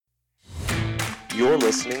You're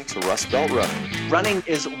listening to Rust Belt Running. Running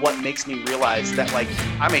is what makes me realize that, like,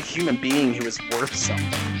 I'm a human being who is worth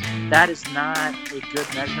something. That is not a good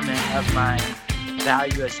measurement of my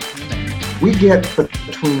value as a human. We get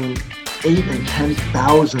between 8,000 and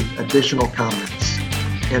 10,000 additional comments,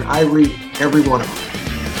 and I read every one of them.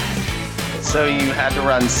 So you had to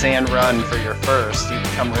run Sand Run for your first. You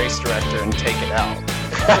become race director and take it out.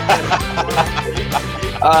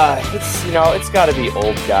 It's got to be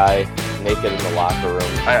old guy naked in the locker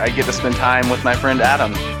room. I get to spend time with my friend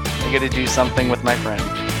Adam. I get to do something with my friend.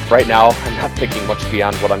 Right now, I'm not thinking much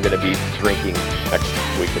beyond what I'm going to be drinking next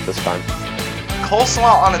week at this time.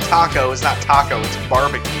 Coleslaw on a taco is not taco, it's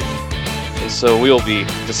barbecue. And so we will be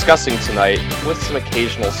discussing tonight with some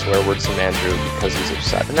occasional swear words from Andrew because he's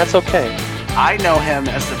upset, and that's okay. I know him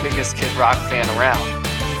as the biggest Kid Rock fan around.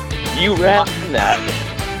 You ran that.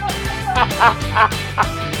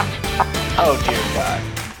 Oh dear God.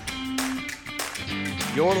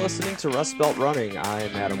 You're listening to Rust Belt Running.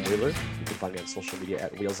 I'm Adam Wheeler. You can find me on social media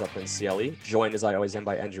at WheelsUpNCLE. Joined as I always am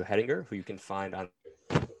by Andrew Hettinger, who you can find on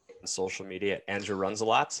social media at Andrew Runs a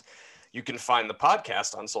Lot. You can find the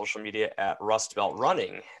podcast on social media at Rust Belt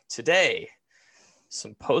Running. Today,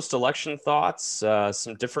 some post-election thoughts,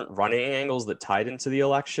 some different running angles that tied into the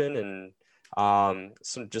election, and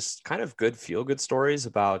some just kind of good feel-good stories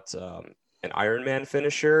about an Ironman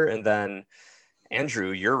finisher. And then,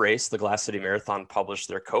 Andrew, your race, the Glass City Marathon, published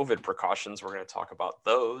their COVID precautions. We're going to talk about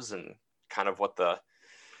those and kind of what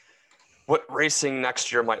racing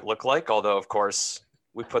next year might look like. Although, of course,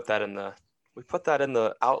 we put that in the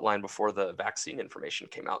outline before the vaccine information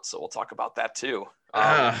came out. So we'll talk about that too.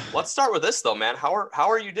 Let's start with this though, man. How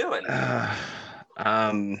are you doing?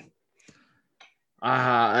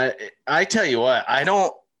 I tell you what,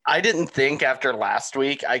 I didn't think after last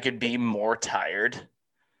week I could be more tired.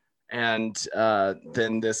 And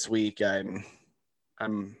then this week I'm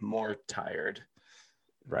more tired,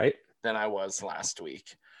 right, than I was last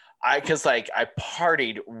week. Because I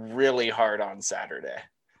partied really hard on Saturday.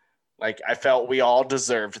 Like, I felt we all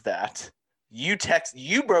deserved that. You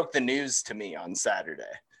broke the news to me on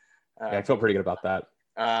Saturday. Yeah, I feel pretty good about that.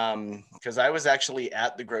 Because I was actually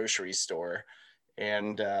at the grocery store,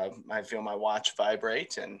 and I feel my watch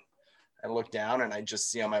vibrate, and I look down and I just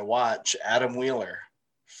see on my watch Adam Wheeler,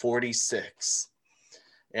 46,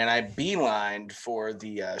 and I beelined for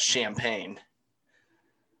the champagne,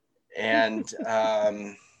 and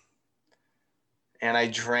I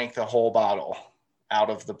drank the whole bottle out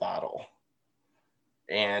of the bottle,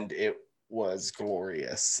 and it was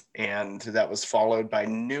glorious. And that was followed by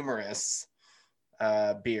numerous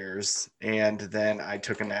beers, and then I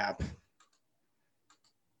took a nap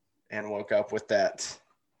and woke up with that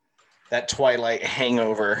twilight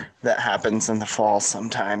hangover that happens in the fall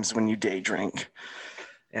sometimes when you day drink,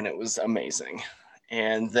 and it was amazing.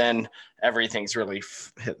 And then everything's really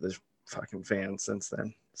hit the fucking fan since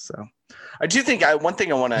then. So I do think one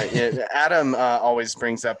thing I want to, Adam always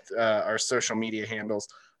brings up our social media handles.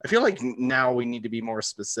 I feel like now we need to be more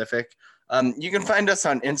specific. You can find us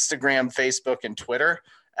on Instagram, Facebook, and Twitter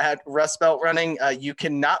at Rust Belt Running. You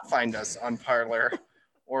cannot find us on Parler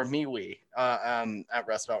or MeWe at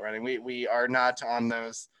Rust Belt Running. We are not on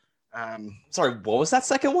those. Sorry, what was that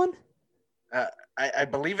second one? I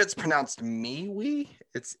believe it's pronounced MeWe.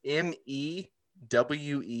 It's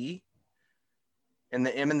MEWE. And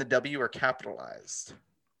the M and the W are capitalized.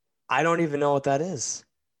 I don't even know what that is.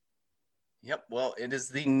 Yep. Well, it is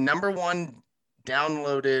the number one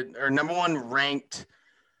ranked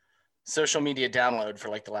social media download for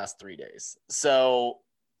like the last 3 days. So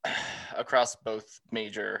across both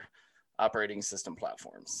major operating system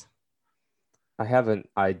platforms. I have an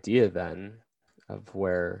idea then of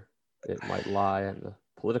where it might lie in the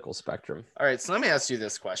political spectrum. All right. So let me ask you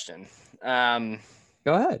this question. Go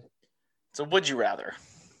ahead. So would you rather?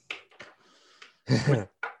 And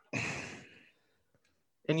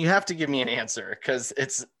you have to give me an answer because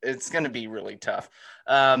it's going to be really tough.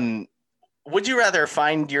 Would you rather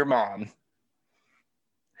find your mom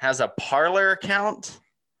has a Parler account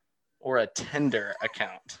or a Tinder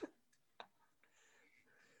account?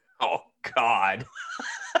 Oh, God.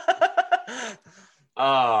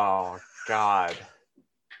 Oh, God.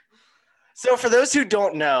 So for those who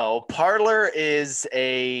don't know, Parler is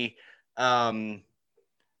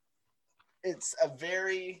it's a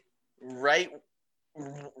very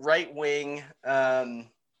right-wing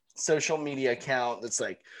social media account that's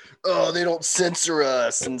like, oh, they don't censor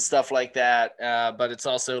us and stuff like that. But it's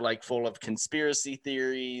also like full of conspiracy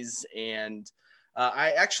theories. And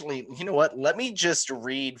I actually, you know what? Let me just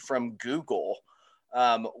read from Google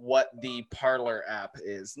what the Parler app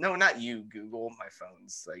is. No, not you, Google. My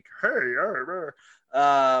phone's like, hey,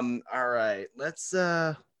 all right, let's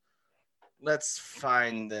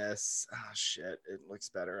find this. Oh shit, it looks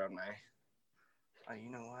better on my. Oh, you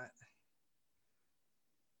know what?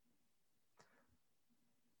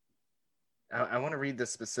 I want to read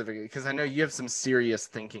this specifically because I know you have some serious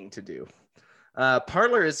thinking to do.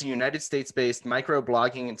 Parler is a United States-based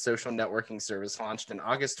micro-blogging and social networking service launched in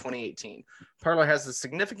August 2018. Parler has a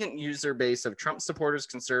significant user base of Trump supporters,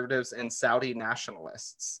 conservatives, and Saudi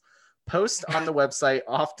nationalists. Posts on the website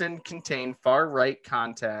often contain far-right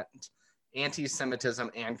content,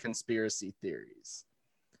 anti-Semitism, and conspiracy theories.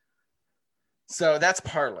 So that's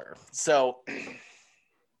Parler. So,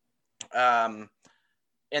 and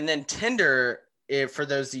then Tinder, for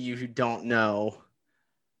those of you who don't know,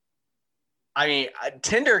 I mean,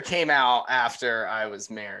 Tinder came out after I was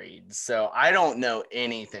married, so I don't know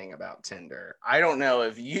anything about Tinder. I don't know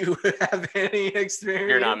if you have any experience.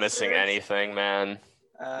 You're not missing anything, man.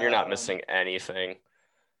 You're not missing anything.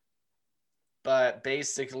 But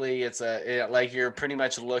basically, it's like you're pretty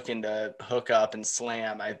much looking to hook up and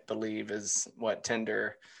slam, I believe, is what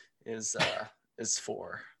Tinder is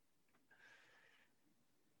for.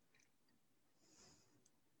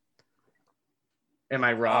 Am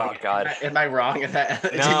I wrong? Oh, God. Am I wrong in that? No,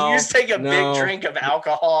 Did you just take a no. big drink of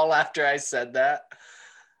alcohol after I said that?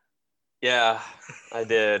 Yeah, I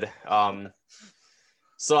did.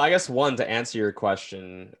 So I guess to answer your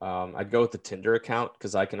question, I'd go with the Tinder account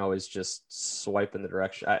because I can always just swipe in the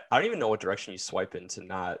direction. I don't even know what direction you swipe in to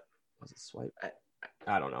not. Was it swipe?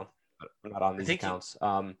 I don't know. I'm not on these accounts.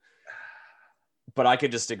 But I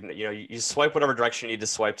could just, you swipe whatever direction you need to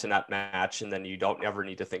swipe to not match, and then you don't ever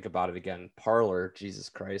need to think about it again. Parler, Jesus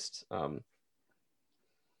Christ.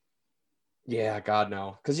 Yeah, God,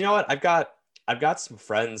 no. Because you know what? I've got some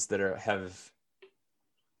friends that have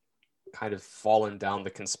kind of fallen down the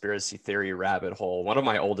conspiracy theory rabbit hole. One of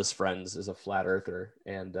my oldest friends is a flat earther,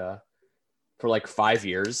 and for like 5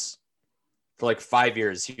 years,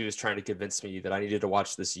 he was trying to convince me that I needed to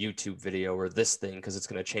watch this YouTube video or this thing because it's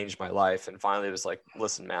going to change my life. And finally it was like,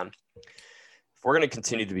 listen, man, if we're going to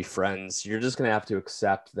continue to be friends, you're just going to have to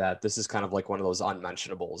accept that this is kind of like one of those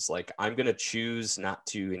unmentionables. Like, I'm going to choose not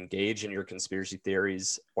to engage in your conspiracy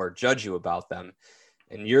theories or judge you about them.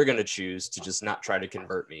 And you're going to choose to just not try to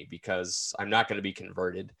convert me because I'm not going to be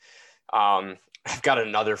converted. I've got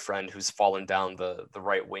another friend who's fallen down the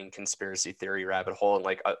right-wing conspiracy theory rabbit hole, and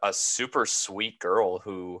like a super sweet girl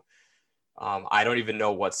who I don't even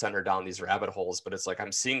know what sent her down these rabbit holes, but it's like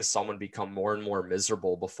I'm seeing someone become more and more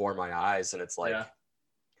miserable before my eyes. And it's like,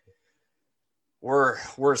 we're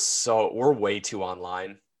way too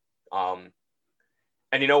online. And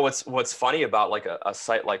you know, what's funny about like a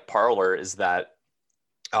site like Parler is that,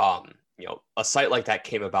 a site like that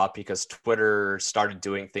came about because Twitter started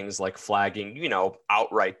doing things like flagging,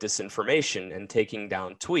 outright disinformation and taking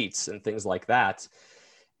down tweets and things like that.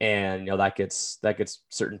 And, that gets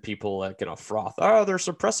certain people like, froth. Oh, they're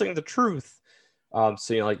suppressing the truth.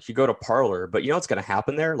 So, you go to Parler, but what's going to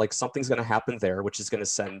happen there? Like, something's going to happen there, which is going to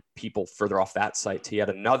send people further off that site to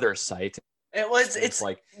yet another site. It's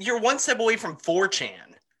like you're one step away from 4chan.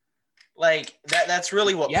 Like that's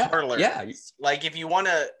really what Parler is. Like if you want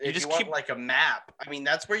like a map, I mean,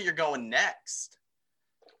 that's where you're going next.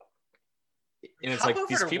 And it's like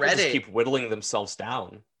these people just keep whittling themselves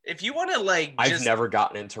down. If you want to I've never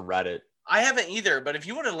gotten into Reddit. I haven't either, but if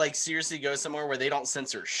you want to seriously go somewhere where they don't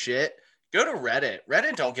censor shit, go to Reddit.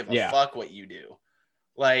 Reddit don't give a fuck what you do.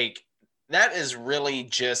 Like that is really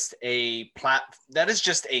just that is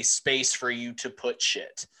just a space for you to put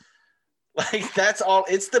shit. Like that's all.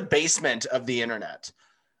 It's the basement of the internet,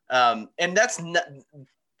 and that's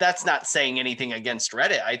not saying anything against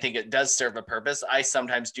Reddit. I think it does serve a purpose. I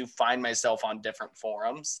sometimes do find myself on different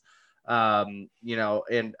forums, and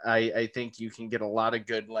I think you can get a lot of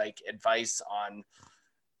good advice on.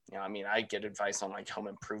 I get advice on home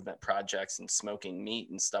improvement projects and smoking meat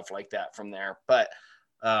and stuff like that from there. But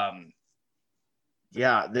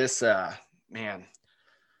this man.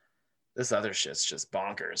 This other shit's just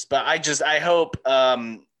bonkers. But I hope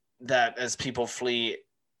that as people flee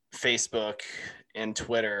Facebook and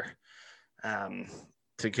Twitter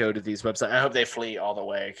to go to these websites, I hope they flee all the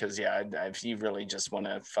way. Because if you really just want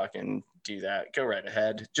to fucking do that, go right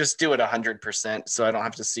ahead. Just do it 100%, so I don't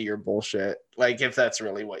have to see your bullshit. Like if that's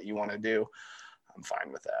really what you want to do, I'm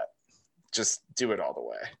fine with that. Just do it all the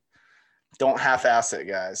way. Don't half-ass it,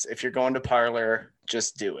 guys. If you're going to Parler,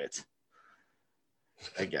 just do it.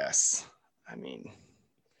 I guess. I mean,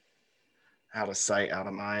 out of sight, out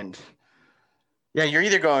of mind. Yeah, you're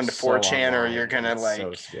either going to 4chan or you're gonna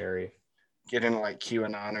so scary. get into like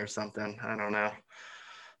QAnon or something. I don't know.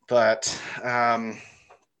 But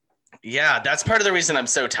yeah, that's part of the reason I'm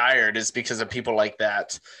so tired is because of people like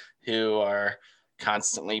that who are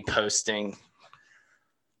constantly posting.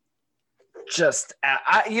 Just,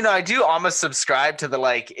 I do almost subscribe to the,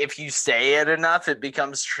 like, if you say it enough, it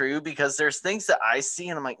becomes true, because there's things that I see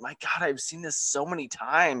and I'm like, my God, I've seen this so many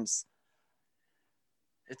times.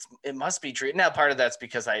 It must be true. Now, part of that's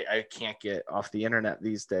because I can't get off the internet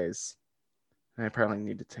these days. I probably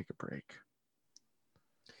need to take a break.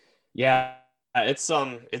 Yeah, it's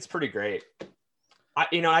pretty great.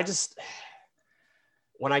 I just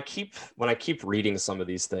when I keep reading some of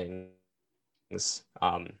these things,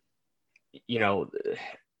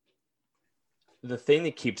 the thing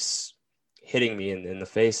that keeps hitting me in the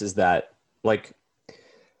face is that, like,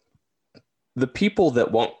 the people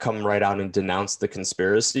that won't come right out and denounce the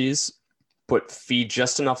conspiracies, but feed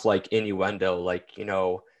just enough like innuendo, like,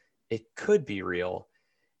 it could be real.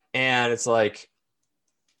 And it's like,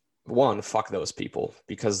 one, fuck those people,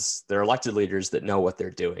 because they're elected leaders that know what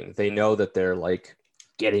they're doing. They know that they're like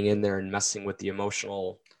getting in there and messing with the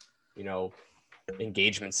emotional,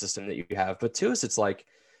 engagement system that you have. But two is, it's like,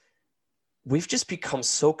 we've just become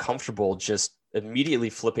so comfortable just immediately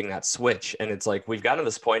flipping that switch. And it's like, we've gotten to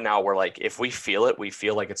this point now where, like, if we feel it, we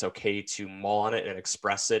feel like it's okay to mull on it and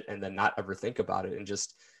express it and then not ever think about it. And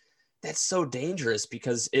just, that's so dangerous,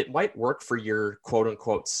 because it might work for your quote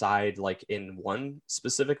unquote side, like in one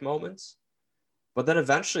specific moment. But then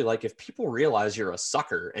eventually, like, if people realize you're a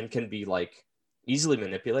sucker and can be like easily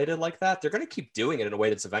manipulated like that, they're going to keep doing it in a way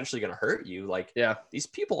that's eventually going to hurt you. Like, yeah, these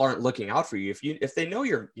people aren't looking out for you. If they know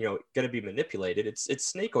you're, going to be manipulated, it's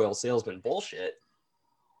snake oil salesman bullshit.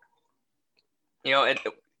 And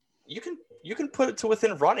you can put it to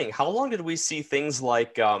within running. How long did we see things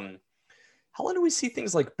like,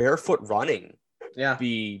 barefoot running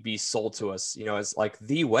be sold to us, as like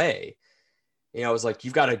the way? It was like,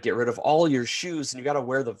 you've got to get rid of all your shoes and you got to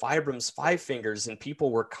wear the Vibrams 5 fingers, and people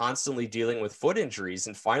were constantly dealing with foot injuries.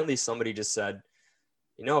 And finally somebody just said,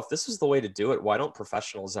 if this is the way to do it, why don't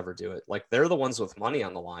professionals ever do it? Like, they're the ones with money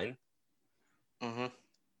on the line. Mm-hmm.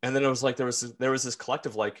 And then it was like, there was this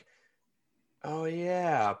collective like, oh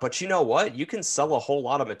yeah, but you know what? You can sell a whole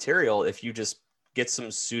lot of material if you just get some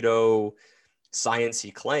pseudo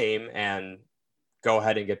sciencey claim and go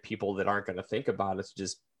ahead and get people that aren't going to think about it to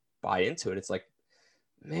just buy into it. It's like,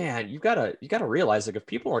 man, you gotta realize, like, if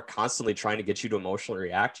people are constantly trying to get you to emotionally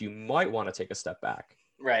react, you might want to take a step back.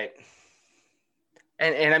 Right.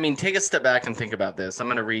 And I mean, take a step back and think about this. I'm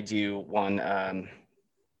going to read you one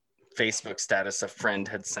Facebook status a friend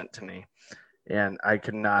had sent to me, and I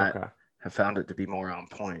could not have found it to be more on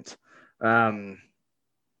point.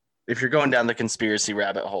 If you're going down the conspiracy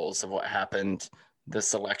rabbit holes of what happened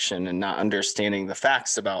this election and not understanding the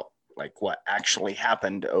facts about, like, what actually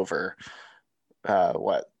happened over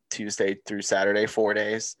Tuesday through Saturday, 4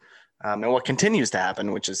 days, and what continues to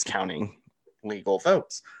happen, which is counting legal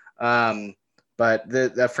votes. But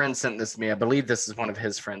that friend sent this to me. I believe this is one of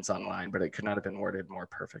his friends online, but it could not have been worded more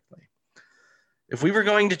perfectly. If we were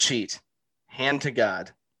going to cheat, hand to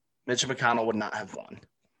God, Mitch McConnell would not have won.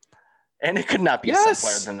 And it could not be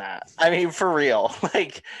simpler than that. I mean, for real.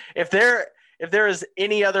 Like, if there is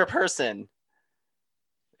any other person,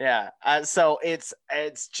 so it's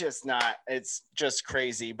just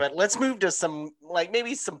crazy. But let's move to some, like,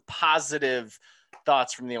 maybe some positive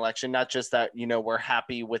thoughts from the election. Not just that, we're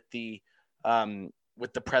happy with the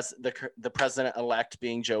president-elect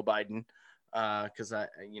being Joe Biden, because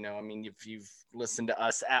if you've listened to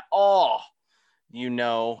us at all,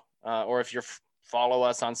 or if you follow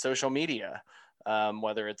us on social media,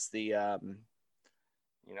 whether it's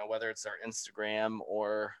whether it's our Instagram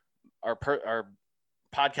or our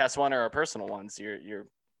podcast one or our personal ones, you're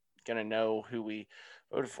gonna know who we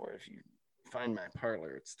voted for. If you find my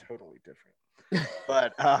parlor, it's totally different.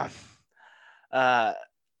 But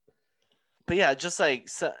yeah, just like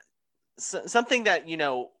something that,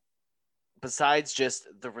 besides just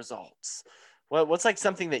the results, what's like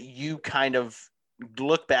something that you kind of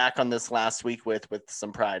look back on this last week with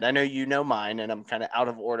some pride? I know mine, and I'm kind of out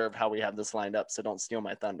of order of how we have this lined up, so don't steal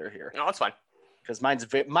my thunder here. No, that's fine. Because I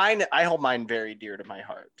hold mine very dear to my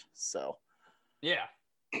heart. So, yeah.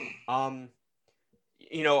 For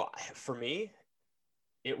me,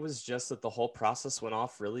 it was just that the whole process went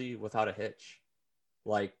off really without a hitch.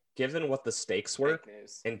 Like, given what the stakes were,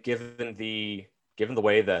 and given the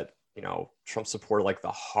way that, Trump supporter, like the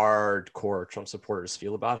hardcore Trump supporters,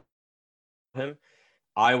 feel about him,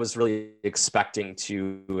 I was really expecting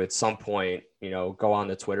to, at some point, go on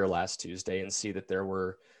to Twitter last Tuesday and see that there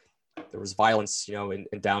was violence, in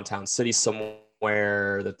downtown city somewhere,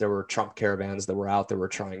 somewhere that there were Trump caravans that were out that were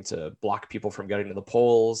trying to block people from getting to the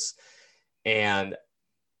polls. And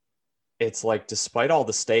it's like, despite all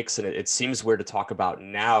the stakes, and it seems weird to talk about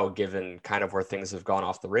now, given kind of where things have gone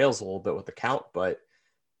off the rails a little bit with the count, but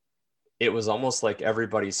it was almost like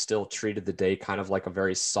everybody still treated the day kind of like a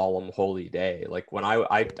very solemn, holy day. Like when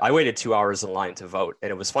I waited 2 hours in line to vote,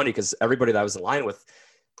 and it was funny because everybody that I was in line with,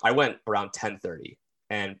 I went around 10:30,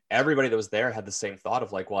 and everybody that was there had the same thought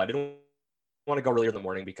of like, well, I didn't want to go earlier in the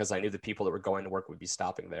morning because I knew the people that were going to work would be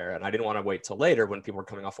stopping there, and I didn't want to wait till later when people were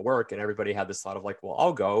coming off of work, and everybody had this thought of like, well,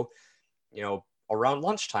 I'll go, around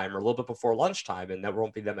lunchtime or a little bit before lunchtime, and there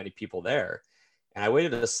won't be that many people there. And I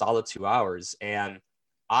waited a solid 2 hours, and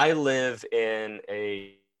I live in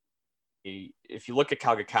if you look at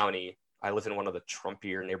Cauga County, I live in one of the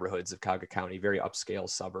Trumpier neighborhoods of Cauga County, very upscale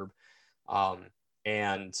suburb.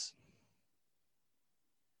 And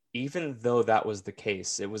even though that was the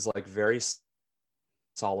case, it was like very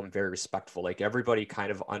solemn, very respectful. Like everybody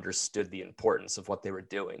kind of understood the importance of what they were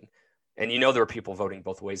doing. And there were people voting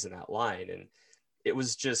both ways in that line. And it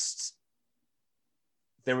was just,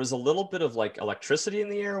 there was a little bit of like electricity in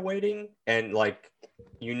the air waiting, and like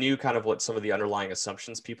you knew kind of what some of the underlying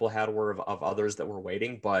assumptions people had were of others that were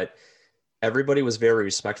waiting, but everybody was very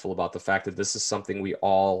respectful about the fact that this is something we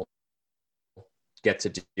all get to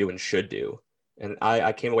do and should do. And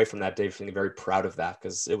I came away from that day feeling very proud of that,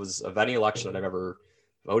 because it was, of any election that I've ever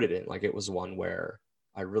voted in, like it was one where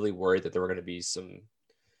I really worried that there were going to be some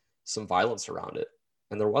violence around it,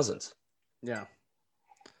 and there wasn't. Yeah.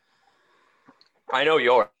 I know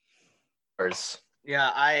yours.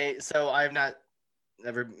 Yeah, I've not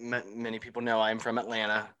ever met many people know I'm from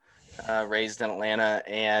Atlanta, raised in Atlanta,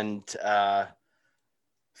 and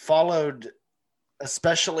followed,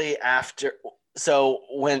 especially after. So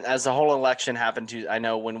as the whole election happened, I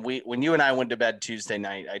know when you and I went to bed Tuesday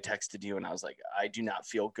night, I texted you and I was like, I do not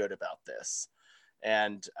feel good about this,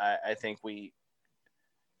 and I think we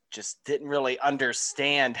just didn't really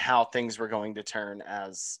understand how things were going to turn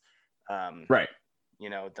as. Right.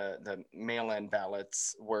 The mail-in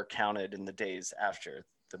ballots were counted in the days after.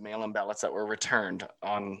 The mail-in ballots that were returned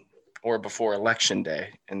on or before Election Day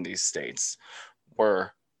in these states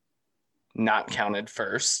were not counted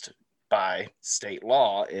first by state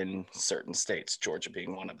law in certain states, Georgia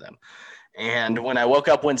being one of them. And when I woke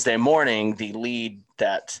up Wednesday morning, the lead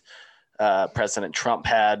that President Trump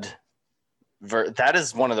had, that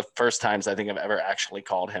is one of the first times I think I've ever actually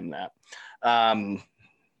called him that.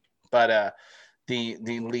 But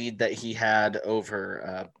the lead that he had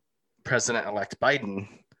over President-elect Biden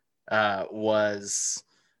was,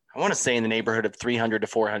 I want to say, in the neighborhood of 300 to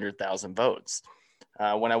 400,000 votes.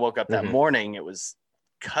 When I woke up that morning, it was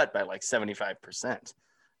cut by like 75%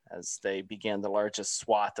 as they began the largest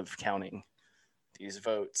swath of counting these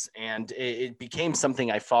votes. And it became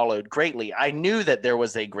something I followed greatly. I knew that there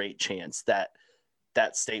was a great chance that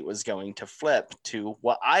that state was going to flip to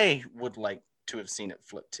what I would like to have seen it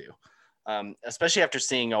flip to. Especially after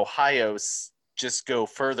seeing Ohio just go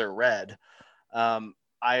further red.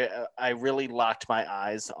 I really locked my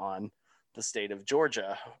eyes on the state of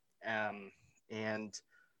Georgia. And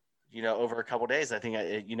over a couple of days, I think,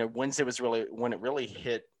 Wednesday was really when it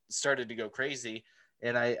really started to go crazy.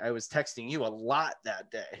 And I was texting you a lot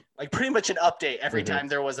that day, like pretty much an update every time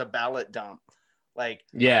there was a ballot dump. Like,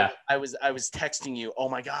 yeah, I was texting you, oh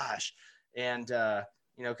my gosh. And,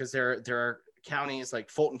 because there are counties like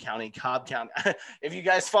Fulton County, Cobb County. If you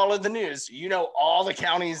guys follow the news, all the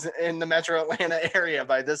counties in the metro Atlanta area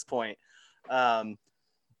by this point. I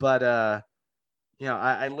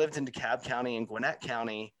lived in DeKalb County and Gwinnett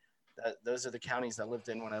County. Those are the counties I lived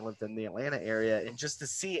in when I lived in the Atlanta area. And just to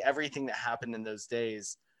see everything that happened in those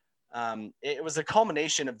days, it was a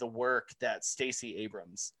culmination of the work that Stacey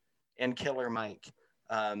Abrams and Killer Mike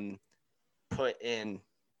put in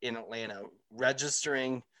Atlanta,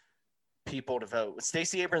 registering people to vote.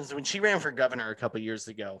 Stacey Abrams, when she ran for governor a couple years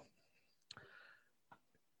ago,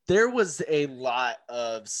 there was a lot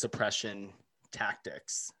of suppression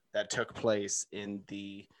tactics that took place in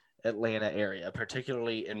the Atlanta area,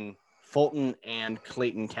 particularly in Fulton and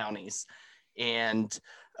Clayton counties. And,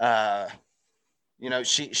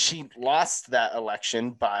 she lost that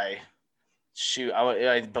election by,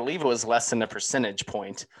 I believe it was less than a percentage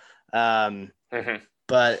point.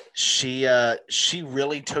 But she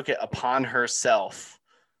really took it upon herself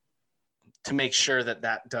to make sure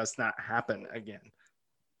that does not happen again,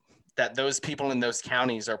 that those people in those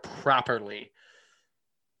counties are properly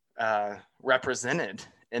represented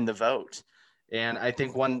in the vote. And I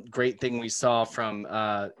think one great thing we saw from,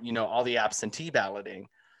 all the absentee balloting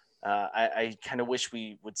I kind of wish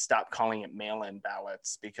we would stop calling it mail-in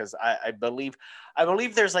ballots, because I believe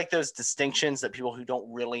there's like those distinctions that people who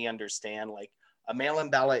don't really understand, like a mail-in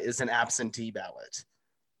ballot is an absentee ballot.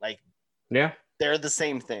 Like, Yeah. they're the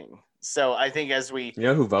same thing. So I think as we, You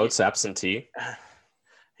know who votes absentee?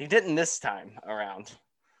 he didn't this time around.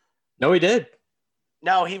 No, he did.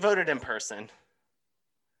 No, he voted in person.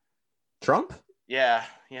 Trump? Yeah,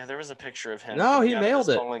 there was a picture of him. No, he coming out of mailed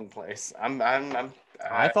his it. polling place.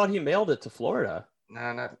 I thought he mailed it to Florida.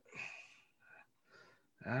 No, not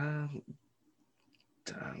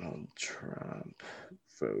Donald Trump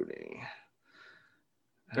voting.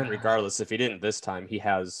 And regardless, if he didn't this time, he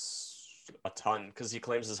has a ton, because he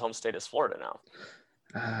claims his home state is Florida now.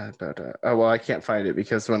 Well, I can't find it,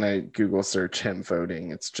 because when I Google search him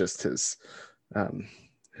voting, it's just his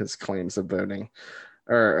claims of voting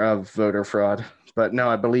or of voter fraud. But no,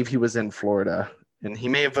 I believe he was in Florida, and he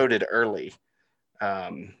may have voted early,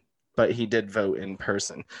 but he did vote in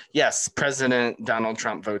person. Yes, President Donald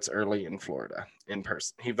Trump votes early in Florida in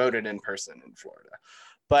person. He voted in person in Florida,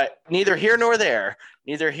 but neither here nor there.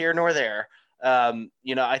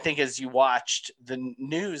 I think as you watched the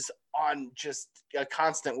news on just a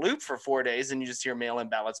constant loop for 4 days, and you just hear mail-in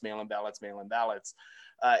ballots,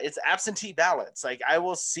 it's absentee ballots. Like, I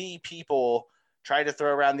will see people try to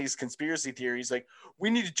throw around these conspiracy theories, like, we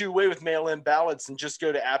need to do away with mail-in ballots and just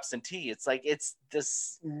go to absentee. It's like, it's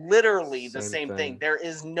this literally the same thing. There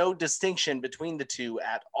is no distinction between the two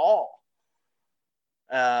at all.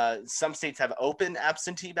 Some states have open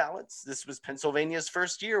absentee ballots. This was Pennsylvania's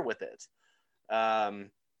first year with it.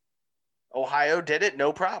 Ohio did it,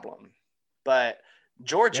 no problem. But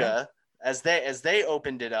Georgia, as they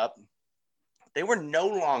opened it up, they were no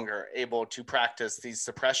longer able to practice these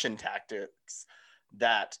suppression tactics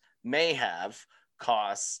that may have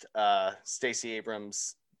cost Stacey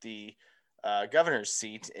Abrams the governor's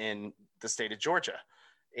seat in the state of Georgia.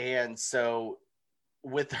 And so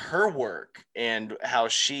with her work and how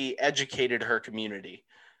she educated her community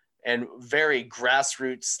and very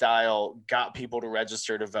grassroots style got people to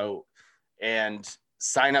register to vote and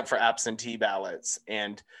sign up for absentee ballots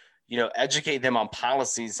and, educate them on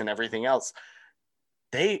policies and everything else,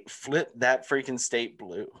 they flipped that freaking state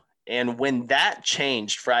blue. And when that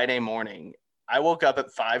changed Friday morning, I woke up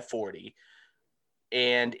at 5:40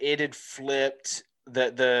 and it had flipped.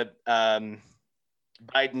 The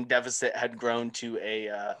Biden deficit had grown to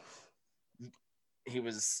he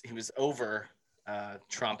was over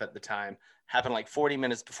Trump at the time. Happened like 40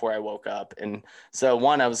 minutes before I woke up. And so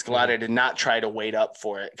I was glad I did not try to wait up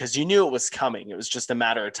for it, because you knew it was coming. It was just a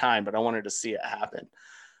matter of time, but I wanted to see it happen.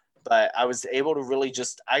 But I was able to really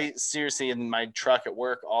I seriously, in my truck at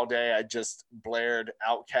work all day, I just blared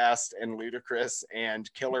Outkast and Ludacris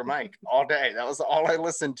and Killer Mike all day. That was all I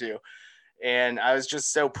listened to. And I was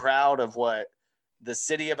just so proud of what the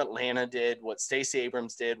city of Atlanta did, what Stacey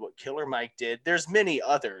Abrams did, what Killer Mike did. There's many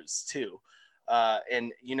others too.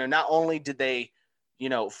 And, not only did they,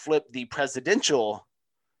 flip the presidential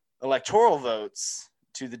electoral votes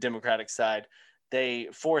to the Democratic side, they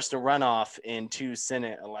forced a runoff in 2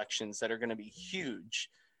 Senate elections that are going to be huge.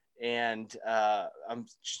 And I'm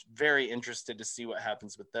just very interested to see what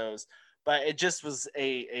happens with those. But it just was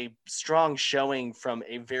a strong showing from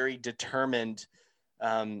a very determined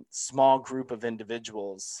small group of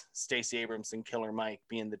individuals, Stacey Abrams and Killer Mike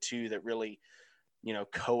being the two that really,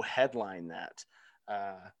 co-headline that.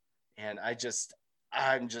 And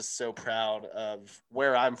I'm just so proud of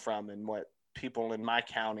where I'm from and what people in my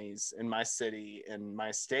counties, in my city, in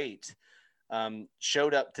my state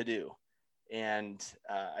showed up to do. And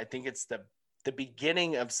I think it's the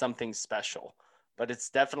beginning of something special, but it's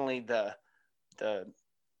definitely the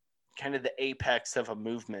kind of the apex of a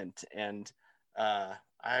movement. And God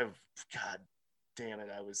damn it,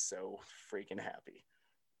 I was so freaking happy.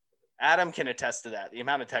 Adam can attest to that. The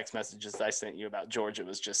amount of text messages I sent you about Georgia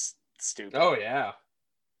was just stupid. Oh yeah.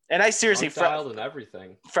 And I seriously, and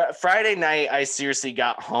everything. Friday night, I seriously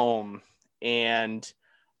got home and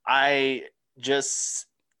I just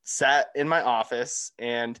sat in my office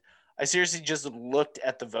and I seriously just looked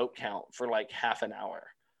at the vote count for like half an hour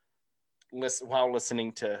while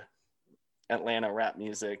listening to Atlanta rap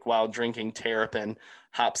music, while drinking Terrapin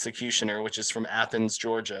Hopsecutioner, which is from Athens,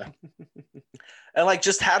 Georgia. And like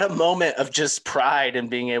just had a moment of just pride in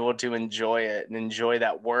being able to enjoy it and enjoy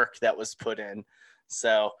that work that was put in.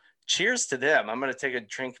 So cheers to them. I'm going to take a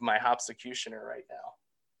drink of my Hopsecutioner right now.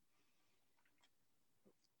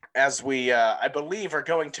 As we, I believe, are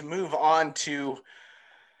going to move on to,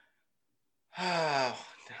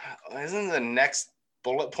 isn't the next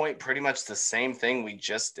bullet point pretty much the same thing we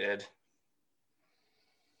just did?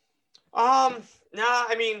 Nah,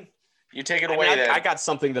 I mean, You take it away then. I got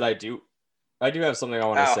something that I do have something I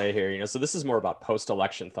want to say here, you know, so this is more about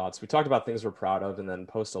post-election thoughts. We talked about things we're proud of and then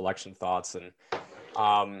post-election thoughts. And,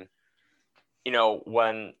 you know,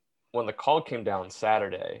 when the call came down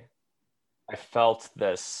Saturday, I felt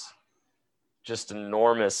this just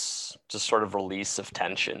enormous, just sort of release of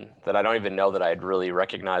tension that I don't even know that I'd really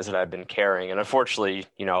recognized that I'd been carrying. And unfortunately,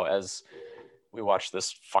 you know, as we watch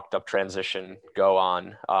this fucked up transition go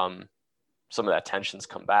on, some of that tension's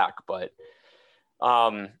come back, but,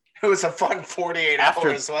 it was a fun 48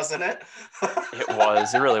 hours, wasn't it?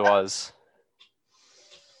 It really was.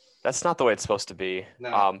 That's not the way it's supposed to be.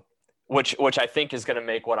 No. Which I think is going to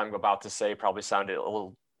make what I'm about to say probably sound a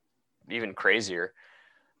little even crazier.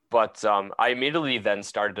 But I immediately then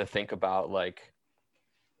started to think about, like,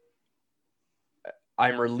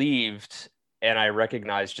 I'm relieved and I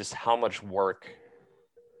recognize just how much work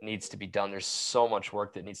needs to be done. There's so much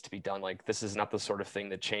work that needs to be done. Like, this is not the sort of thing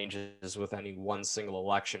that changes with any one single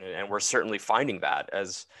election. And we're certainly finding that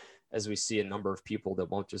as we see a number of people that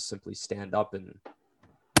won't just simply stand up and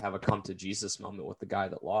have a come to Jesus moment with the guy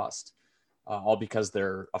that lost, all because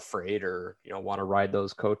they're afraid or, you know, want to ride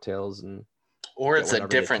those coattails, and or it's a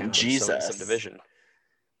different Jesus. Some division.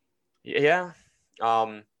 Yeah.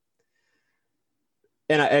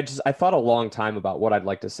 And I thought a long time about what I'd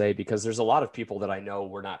like to say, because there's a lot of people that I know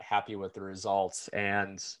were not happy with the results.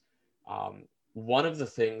 And one of the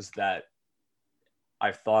things that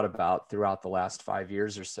I've thought about throughout the last 5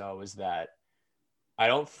 years or so is that I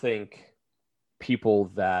don't think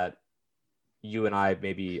people that you and I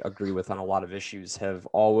maybe agree with on a lot of issues have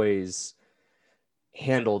always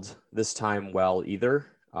handled this time well either.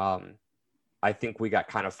 I think we got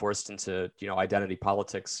kind of forced into, you know, identity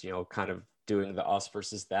politics, you know, kind of doing the us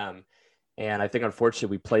versus them. And I think,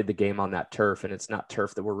 unfortunately, we played the game on that turf, and it's not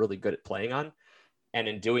turf that we're really good at playing on. And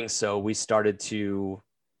in doing so, we started to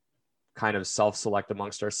kind of self-select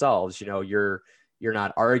amongst ourselves. You know, you're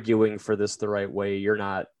not arguing for this the right way. You're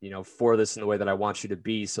not, you know, for this in the way that I want you to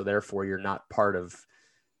be. So therefore you're not part of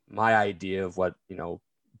my idea of what, you know,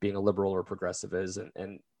 being a liberal or progressive is.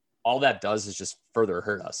 And all that does is just further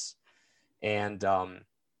hurt us. And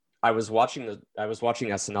I was watching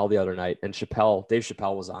SNL the other night, and Dave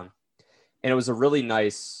Chappelle was on, and it was a really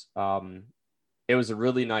nice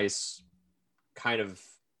kind of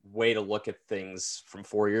way to look at things from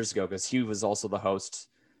 4 years ago, because he was also the host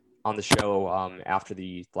on the show after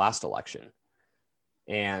the last election.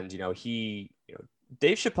 And, you know,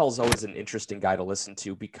 Dave Chappelle's always an interesting guy to listen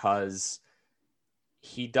to, because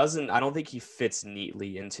I don't think he fits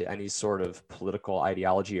neatly into any sort of political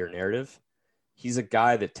ideology or narrative. He's a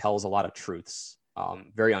guy that tells a lot of truths,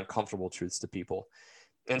 very uncomfortable truths to people.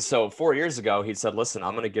 And so 4 years ago, he said, listen,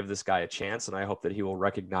 I'm going to give this guy a chance, and I hope that he will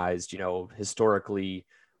recognize, you know, historically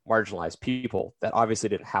marginalized people. That obviously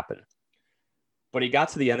didn't happen. But he got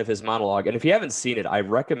to the end of his monologue, and if you haven't seen it, I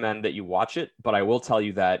recommend that you watch it, but I will tell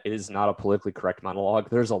you that it is not a politically correct monologue.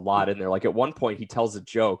 There's a lot in there. Like, at one point, he tells a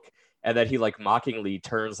joke, and then he, like, mockingly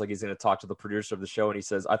turns like he's going to talk to the producer of the show, and he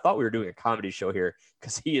says, I thought we were doing a comedy show here,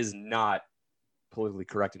 because he is not politically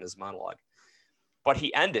correct in his monologue. But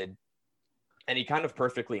he ended, and he kind of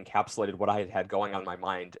perfectly encapsulated what I had going on in my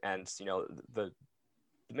mind. And, you know, the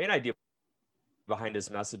main idea behind his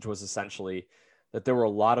message was essentially that there were a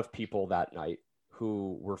lot of people that night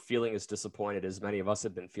who were feeling as disappointed as many of us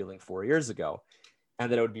had been feeling 4 years ago,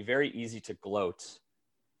 and that it would be very easy to gloat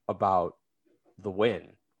about the win.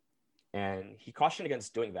 And he cautioned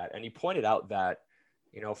against doing that. And he pointed out that,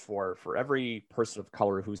 you know, for every person of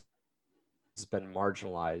color who's been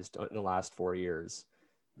marginalized in the last 4 years,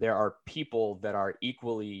 there are people that are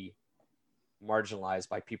equally marginalized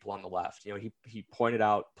by people on the left. You know, he pointed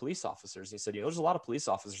out police officers. He said, you know, there's a lot of police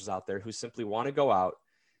officers out there who simply want to go out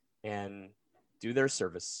and do their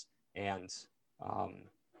service. And,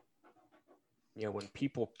 you know, when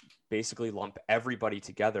people basically lump everybody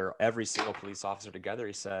together, every single police officer together,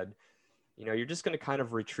 he said, you know, you're just going to kind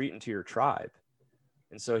of retreat into your tribe.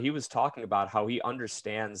 And so he was talking about how he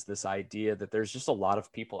understands this idea that there's just a lot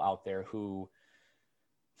of people out there who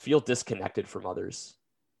feel disconnected from others.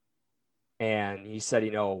 And he said,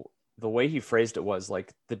 you know, the way he phrased it was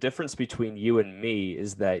like, the difference between you and me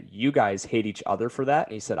is that you guys hate each other for that.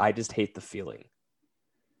 And he said, I just hate the feeling.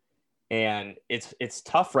 And it's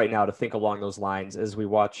tough right now to think along those lines as we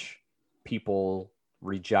watch people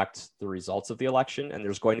reject the results of the election. And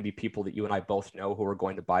there's going to be people that you and I both know who are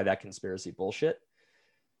going to buy that conspiracy bullshit.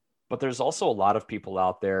 But there's also a lot of people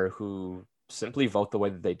out there who simply vote the way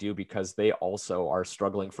that they do because they also are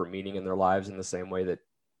struggling for meaning in their lives in the same way that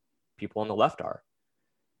people on the left are.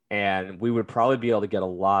 And we would probably be able to get a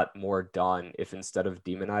lot more done if instead of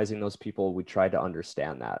demonizing those people, we tried to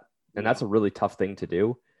understand that. And that's a really tough thing to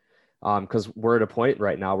do, because we're at a point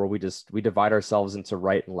right now where we divide ourselves into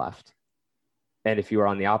right and left. And if you are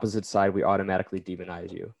on the opposite side, we automatically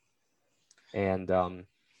demonize you. And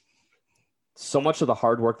so much of the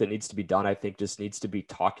hard work that needs to be done, I think, just needs to be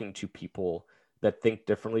talking to people that think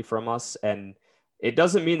differently from us. And it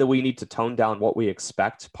doesn't mean that we need to tone down what we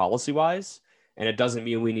expect policy-wise. And it doesn't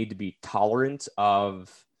mean we need to be tolerant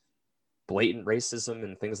of blatant racism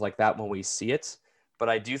and things like that when we see it. But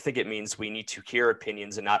I do think it means we need to hear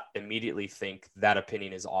opinions and not immediately think that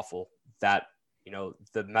opinion is awful, that, you know,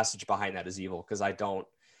 the message behind that is evil. Because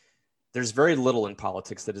there's very little in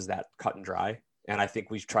politics that is that cut and dry. And I think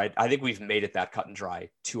we've made it that cut and dry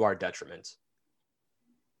to our detriment.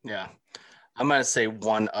 Yeah. I'm going to say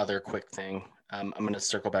one other quick thing. I'm going to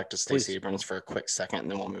circle back to Stacey Please. Abrams for a quick second, and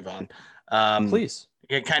then we'll move on. Please.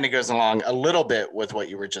 It kind of goes along a little bit with what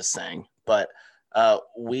you were just saying, but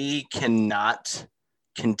we cannot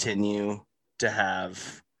continue to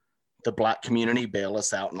have the Black community bail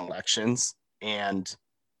us out in elections and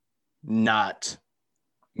not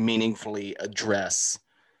meaningfully address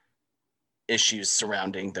issues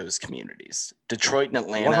surrounding those communities. Detroit and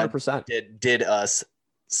Atlanta 100%. did us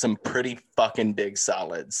some pretty fucking big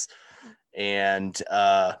solids, and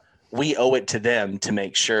we owe it to them to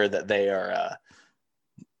make sure that they are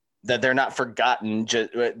that they're not forgotten,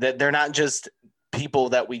 that they're not just people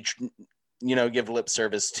that we give lip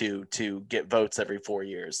service to get votes every 4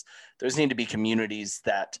 years. Those need to be communities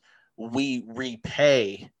that we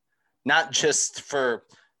repay, not just for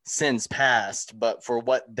sins past, but for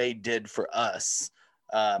what they did for us,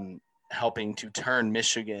 helping to turn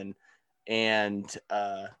Michigan and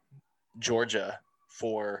Georgia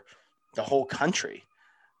for the whole country.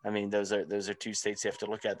 I mean, those are two states you have to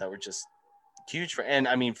look at that were just huge and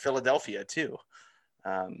I mean Philadelphia too.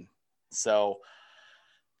 So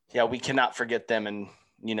yeah, we cannot forget them and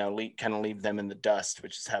kind of leave them in the dust,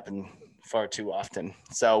 which has happened far too often.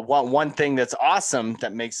 So one thing that's awesome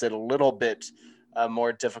that makes it a little bit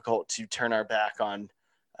more difficult to turn our back on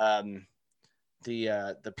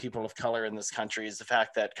the people of color in this country is the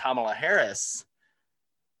fact that Kamala Harris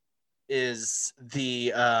is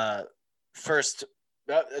the first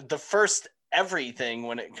everything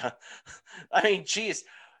when it comes. I mean, geez,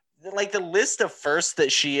 like the list of firsts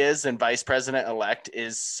that she is and vice president elect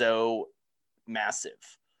is so massive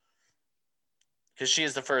because she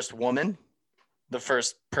is the first woman, the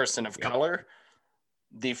first person of color,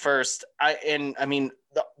 the first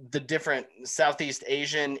the different Southeast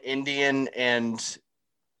Asian, Indian, and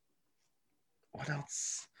what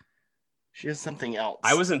else? She has something else.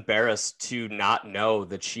 I was embarrassed to not know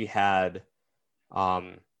that she had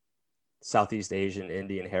Southeast Asian,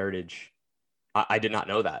 Indian heritage. I did not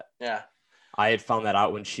know that. Yeah. I had found that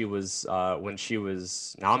out when she was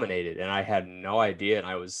nominated, and I had no idea, and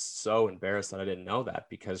I was so embarrassed that I didn't know that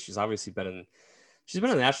because she's obviously been in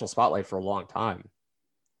the national spotlight for a long time.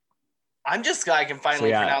 I'm just glad I can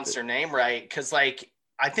finally pronounce her name right, because like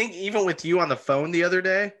I think even with you on the phone the other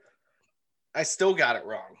day, I still got it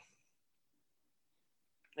wrong.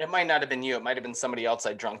 It might not have been you. It might have been somebody else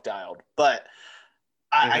I drunk dialed, but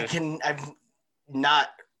it's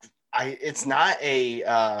not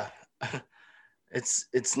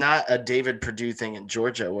a David Perdue thing in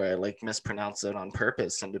Georgia where I like mispronounce it on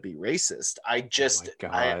purpose and to be racist. I just, oh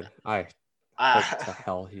my God. What the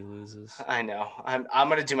hell he loses. I know. I'm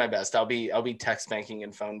going to do my best. I'll be text banking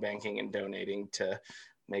and phone banking and donating to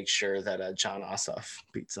make sure that John Ossoff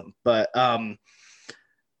beats him. But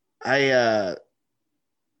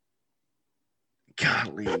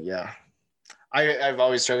golly, yeah. I've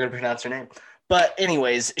always struggled to pronounce her name. But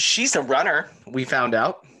anyways, she's a runner, we found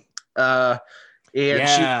out. And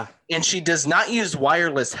she does not use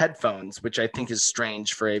wireless headphones, which I think is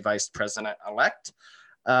strange for a vice president-elect.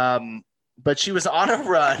 But she was on a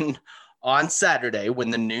run on Saturday when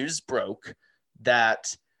the news broke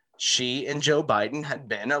that she and Joe Biden had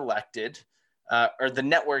been elected, or the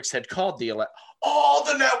networks had called the election. All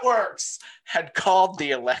the networks had called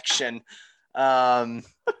the election.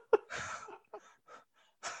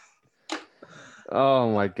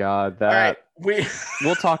 Oh my God. All right,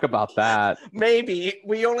 we'll talk about that. Maybe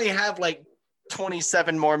we only have like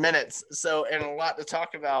 27 more minutes. So, and a lot to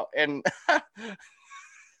talk about. And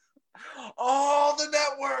all the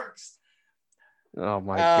networks. Oh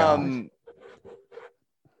my God.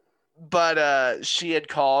 But she had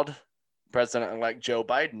called President-elect Joe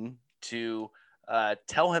Biden to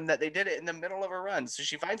tell him that they did it in the middle of a run. So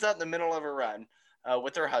she finds out in the middle of a run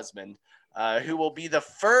with her husband, who will be the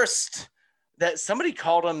first that somebody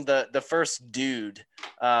called him the first dude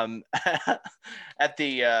at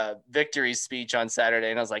the victory speech on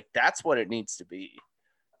Saturday. And I was like, that's what it needs to be.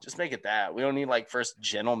 Just make it that. We don't need like first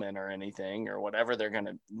gentleman or anything or whatever they're going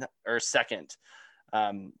to, or second.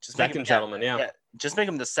 Just second gentleman. Yeah. Just make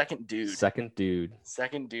him the second dude. Second dude.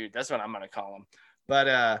 That's what I'm going to call him.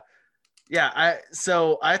 But yeah,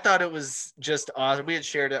 I thought it was just awesome. We had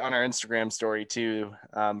shared it on our Instagram story too,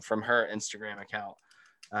 from her Instagram account.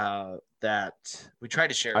 That we tried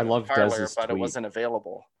to share. I love Dez's but tweet. It wasn't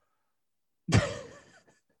available.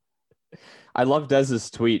 I love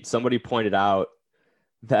Dez's tweet. Somebody pointed out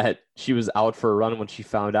that she was out for a run when she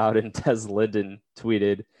found out, and Des Linden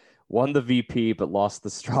tweeted, "Won the VP but lost the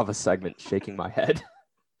Strava segment, shaking my head."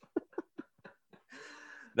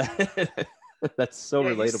 That's so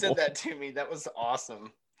relatable. You said that to me. That was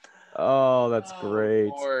awesome. Oh, that's great.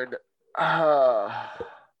 Lord.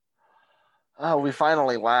 We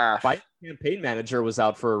finally laughed. My campaign manager was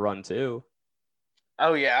out for a run too.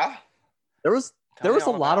 Oh yeah. There was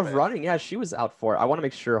a lot of it. running. Yeah, she was out for it. I want to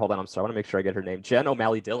make sure. Hold on, I'm sorry. I want to make sure I get her name. Jen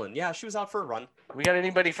O'Malley Dillon. Yeah, she was out for a run. We got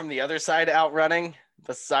anybody from the other side out running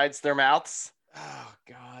besides their mouths? Oh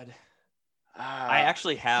God. I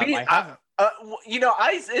actually have.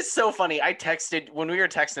 It's so funny. I texted when we were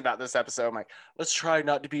texting about this episode. I'm like, let's try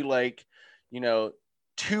not to be like,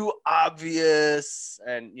 too obvious.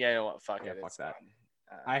 And yeah, you know what? Fuck it. Fuck that.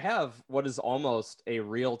 I have what is almost a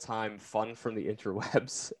real-time fun from the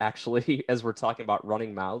interwebs, actually, as we're talking about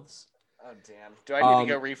running mouths. Oh damn! Do I need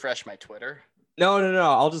to go refresh my Twitter? No.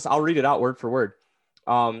 I'll read it out word for word.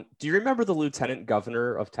 Do you remember the Lieutenant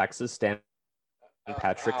Governor of Texas, Stan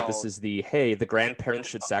Patrick? This is the grandparents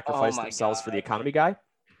should sacrifice themselves for the economy guy.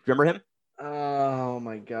 Remember him? Oh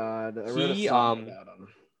my God!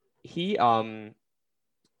 He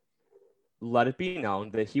let it be known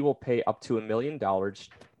that he will pay up to $1 million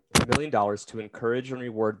to encourage and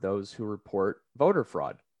reward those who report voter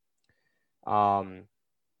fraud.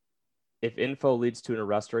 If info leads to an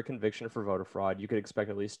arrest or a conviction for voter fraud, you could expect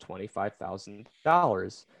at least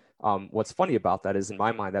 $25,000. What's funny about that is, in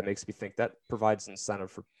my mind, that makes me think that provides incentive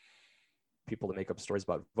for people to make up stories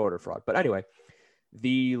about voter fraud. But anyway,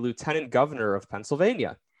 the Lieutenant Governor of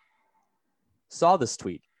Pennsylvania saw this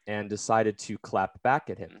tweet and decided to clap back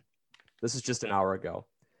at him. This is just an hour ago.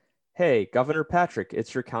 "Hey, Governor Patrick,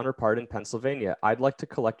 it's your counterpart in Pennsylvania. I'd like to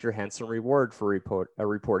collect your handsome reward for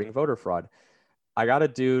reporting voter fraud. I got a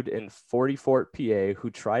dude in 40 Fort, PA,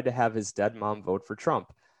 who tried to have his dead mom vote for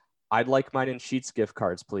Trump. I'd like mine in Sheetz gift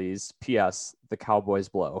cards, please. P.S. The Cowboys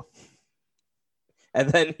blow."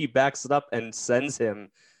 And then he backs it up and sends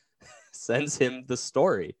him the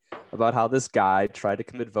story about how this guy tried to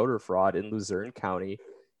commit voter fraud in Luzerne County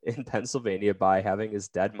in Pennsylvania by having his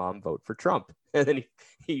dead mom vote for Trump. And then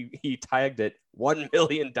he tagged it $1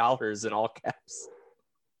 million in all caps.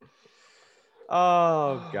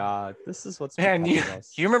 Oh God, this is what's man. You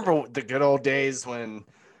remember the good old days when,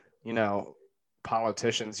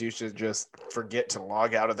 politicians used to just forget to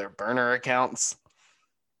log out of their burner accounts?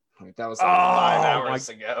 Like that was like 5 hours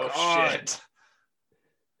ago. God. Shit.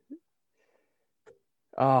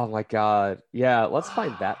 Oh my God. Yeah, let's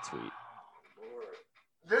find that tweet.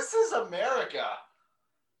 This is America.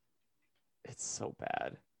 It's so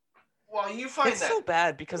bad. Well, you find it's so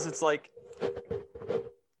bad because it's like,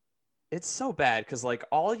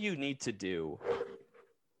 all you need to do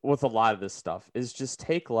with a lot of this stuff is just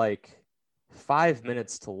take like 5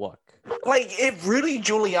 minutes to look. Like, if Rudy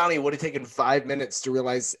Giuliani would have taken 5 minutes to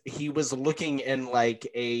realize he was looking in like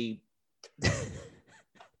a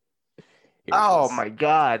oh my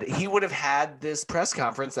God, he would have had this press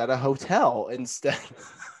conference at a hotel instead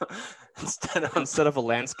of a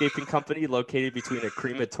landscaping company located between a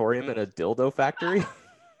crematorium and a dildo factory.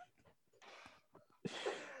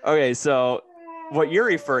 Okay, so what you're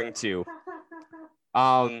referring to,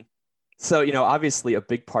 obviously a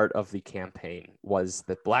big part of the campaign was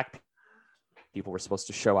that black people were supposed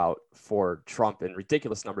to show out for Trump in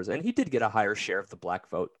ridiculous numbers, and he did get a higher share of the black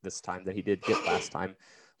vote this time than he did get last time,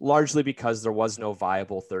 largely because there was no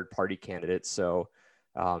viable third-party candidate, so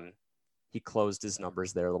he closed his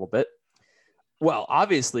numbers there a little bit. Well,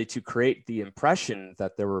 obviously, to create the impression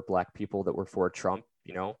that there were black people that were for Trump,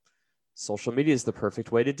 social media is the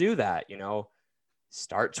perfect way to do that.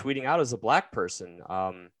 Start tweeting out as a black person,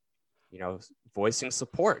 voicing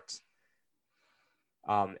support.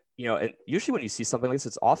 And usually when you see something like this,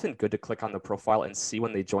 it's often good to click on the profile and see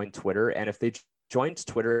when they joined Twitter. And if they joined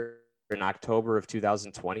Twitter in October of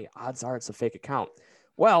 2020, odds are it's a fake account.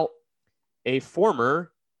 Well, a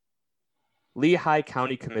former Lehigh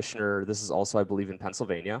County commissioner, this is also, I believe, in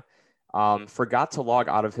Pennsylvania, forgot to log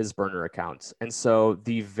out of his burner account. And so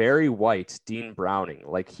the very white Dean Browning,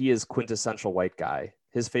 like he is quintessential white guy.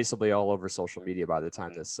 His face will be all over social media by the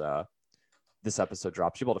time this episode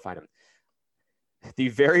drops. You'll be able to find him. The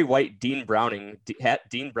very white Dean Browning,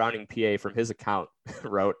 Dean Browning PA from his account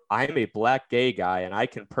wrote, "I am a black gay guy, and I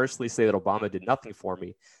can personally say that Obama did nothing for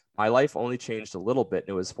me. My life only changed a little bit, and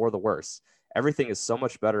it was for the worse. Everything is so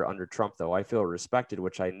much better under Trump, though. I feel respected,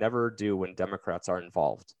 which I never do when Democrats are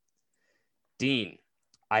involved." Dean,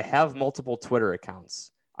 I have multiple Twitter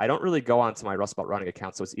accounts. I don't really go onto my Rust Belt Running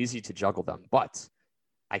account, so it's easy to juggle them. But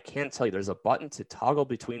I can tell you there's a button to toggle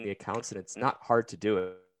between the accounts, and it's not hard to do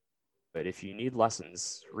it. But if you need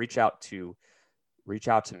lessons, reach out to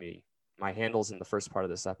me. My handle's in the first part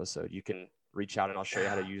of this episode. You can reach out, and I'll show you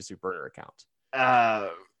how to use your burner account.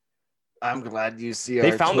 I'm glad you see.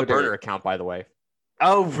 They found the burner account, by the way.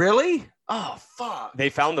 Oh, really? Oh, fuck. They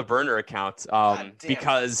found the burner account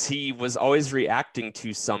because he was always reacting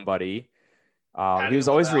to somebody. He was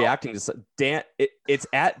always reacting to Dan. It's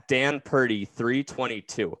at Dan Purdy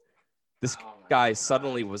 322. This guy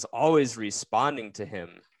suddenly was always responding to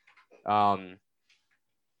him.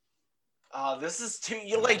 This is too.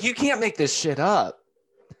 You can't make this shit up.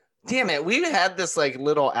 Damn it. We had this like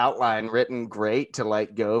little outline written great to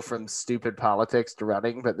like go from stupid politics to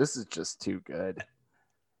running, but this is just too good.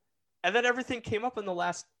 And then everything came up in the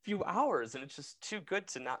last few hours, and it's just too good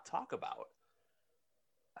to not talk about.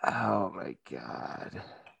 Oh my God.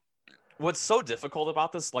 What's so difficult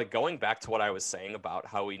about this, like going back to what I was saying about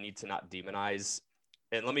how we need to not demonize,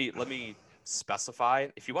 and let me specify,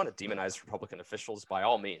 if you want to demonize Republican officials, by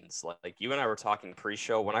all means. Like you and I were talking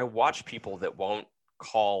pre-show, when I watch people that won't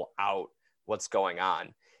call out what's going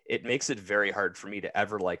on, it makes it very hard for me to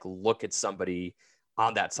ever like look at somebody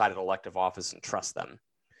on that side of an elective office and trust them.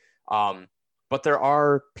 But there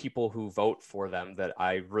are people who vote for them that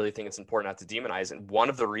I really think it's important not to demonize. And one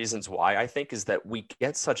of the reasons why I think is that we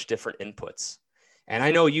get such different inputs. And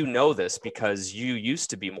I know you know this because you used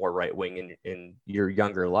to be more right-wing in your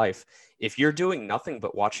younger life. If you're doing nothing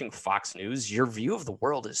but watching Fox News, your view of the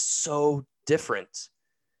world is so different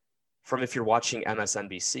from if you're watching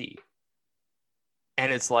MSNBC.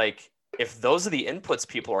 And it's like, if those are the inputs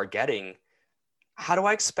people are getting, how do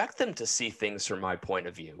I expect them to see things from my point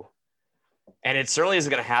of view? And it certainly isn't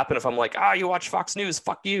going to happen if I'm like, you watch Fox News,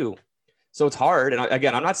 fuck you. So it's hard. And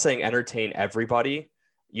again, I'm not saying entertain everybody.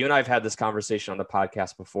 You and I have had this conversation on the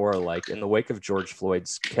podcast before, like in the wake of George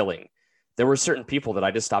Floyd's killing, there were certain people that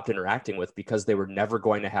I just stopped interacting with because they were never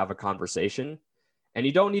going to have a conversation. And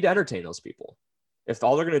you don't need to entertain those people. If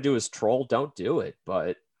all they're going to do is troll, don't do it.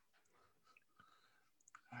 But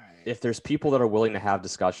if there's people that are willing to have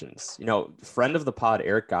discussions, friend of the pod,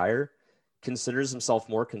 Eric Geyer, considers himself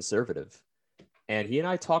more conservative. And he and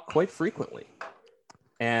I talk quite frequently.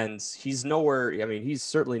 And he's nowhere, he's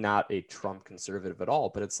certainly not a Trump conservative at all,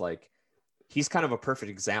 but it's like, he's kind of a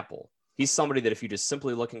perfect example. He's somebody that if you just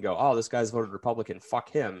simply look and go, this guy's voted Republican, fuck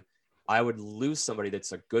him, I would lose somebody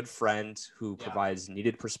that's a good friend who provides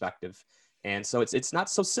needed perspective. And so it's not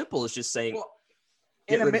so simple as just saying,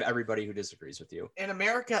 get rid of everybody who disagrees with you. In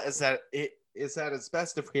America, is that it's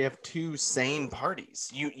best if we have two sane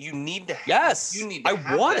parties. You need to have, yes, you need to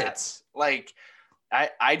I want that. it. Like,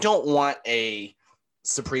 I don't want a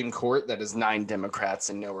Supreme Court that is 9 Democrats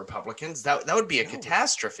and no Republicans. That would be a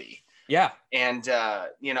catastrophe. Yeah. And,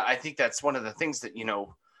 I think that's one of the things that,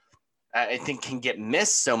 I think can get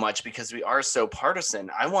missed so much because we are so partisan.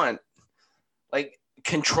 I want,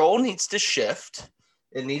 control needs to shift.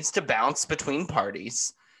 It needs to bounce between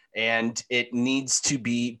parties, and it needs to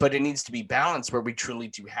be balanced where we truly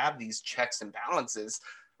do have these checks and balances,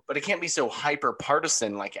 but it can't be so hyper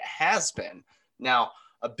partisan like it has been. Now,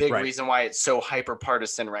 a big reason why it's so hyper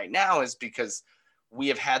partisan right now is because we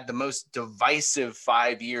have had the most divisive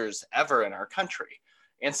 5 years ever in our country.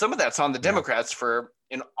 And some of that's on the Democrats for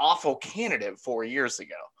an awful candidate 4 years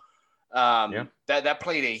ago. That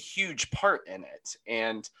played a huge part in it.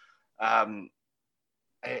 And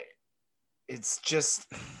it's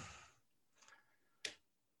just,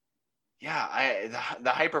 the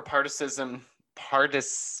hyper partisan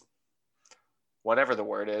whatever the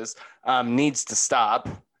word is, needs to stop.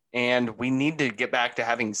 And we need to get back to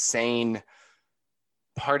having sane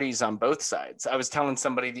parties on both sides. I was telling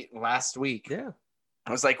somebody last week,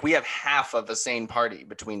 I was like, we have half of a sane party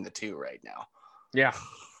between the two right now. Yeah.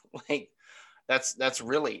 That's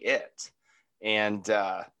really it. And,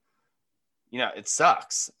 it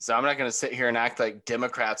sucks. So I'm not going to sit here and act like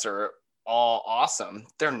Democrats are all awesome.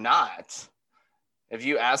 They're not. If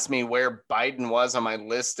you asked me where Biden was on my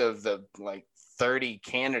list of the 30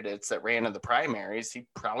 candidates that ran in the primaries, he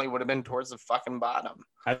probably would have been towards the fucking bottom.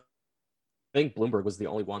 think Bloomberg was the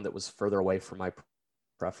only one that was further away from my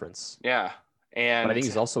preference. Yeah. And but I think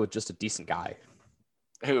he's also just a decent guy.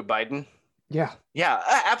 Who, Biden? Yeah. Yeah,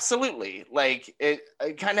 absolutely. Like it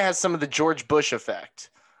kind of has some of the George Bush effect.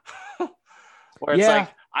 Where it's like,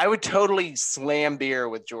 I would totally slam beer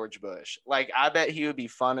with George Bush. Like, I bet he would be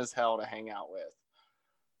fun as hell to hang out with.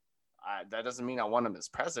 That doesn't mean I want him as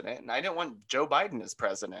president. And I didn't want Joe Biden as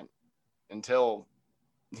president until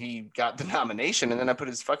he got the nomination. And then I put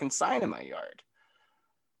his fucking sign in my yard.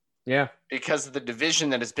 Yeah. Because of the division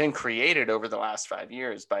that has been created over the last 5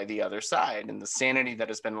 years by the other side and the sanity that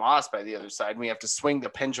has been lost by the other side. We have to swing the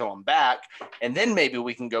pendulum back, and then maybe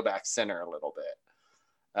we can go back center a little bit,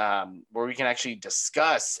 where we can actually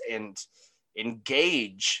discuss and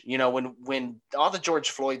engage. You know, when all the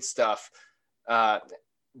George Floyd stuff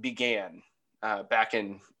began back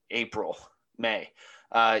in April, May,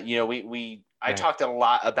 you know, I talked a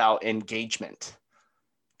lot about engagement.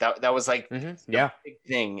 That was like the big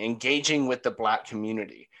thing, engaging with the Black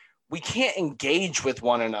community. We can't engage with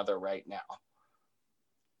one another right now.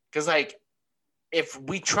 Because, like, if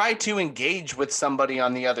we try to engage with somebody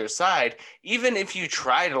on the other side, even if you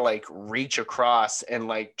try to, like, reach across and,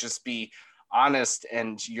 like, just be honest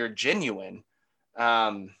and you're genuine,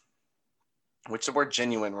 which the word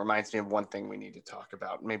genuine reminds me of one thing we need to talk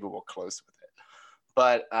about. Maybe we'll close with it.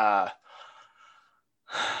 But,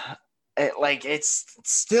 it's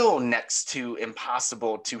still next to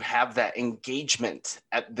impossible to have that engagement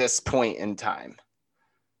at this point in time,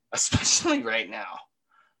 especially right now.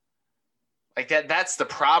 Like that's the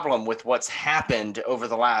problem with what's happened over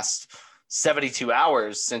the last 72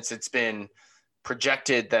 hours since it's been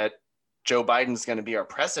projected that Joe Biden's going to be our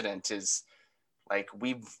president, is like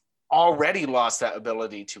we've already lost that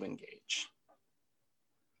ability to engage.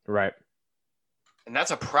 Right. And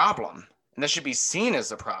that's a problem. And that should be seen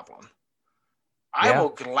as a problem. I will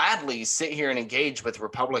gladly sit here and engage with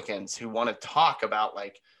Republicans who want to talk about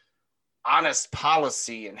like honest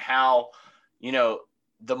policy and how, you know,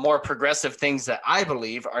 the more progressive things that I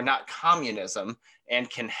believe are not communism and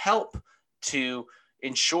can help to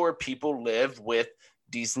ensure people live with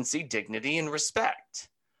decency, dignity, and respect.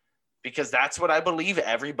 Because that's what I believe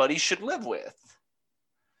everybody should live with.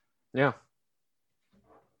 Yeah.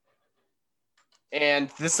 And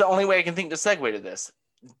this is the only way I can think to segue to this.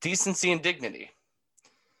 Decency and dignity.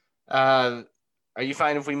 Are you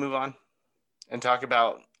fine if we move on and talk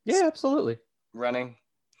about absolutely running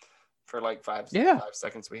for like 5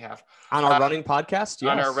 seconds we have on our running podcast?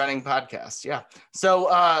 On our running podcast. Yeah.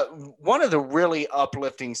 So one of the really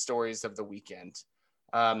uplifting stories of the weekend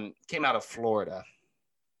came out of Florida,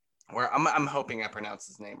 where I'm hoping I pronounce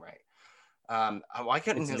his name right. Why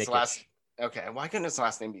couldn't his last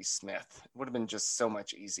name be Smith? It would have been just so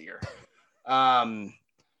much easier.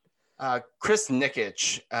 Chris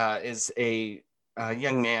Nikic is a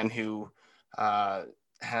young man who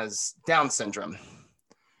has Down syndrome.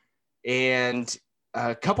 And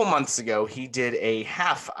a couple months ago, he did a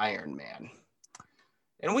half Ironman.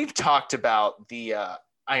 And we've talked about the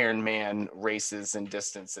Ironman races and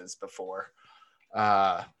distances before.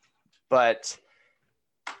 But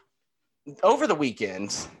over the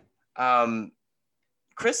weekend,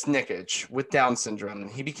 Chris Nikic with Down syndrome,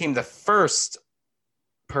 he became the first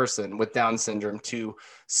person with Down syndrome to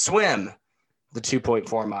swim the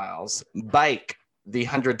 2.4 miles, bike the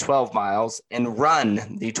 112 miles, and run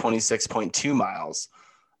the 26.2 miles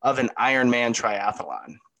of an Ironman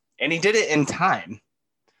triathlon. And he did it in time.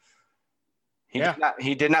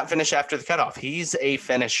 He did not finish after the cutoff. He's a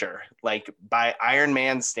finisher, like by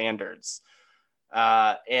Ironman standards.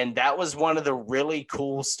 And that was one of the really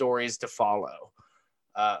cool stories to follow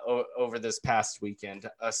over this past weekend,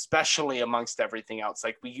 especially amongst everything else.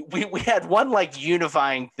 Like we had one like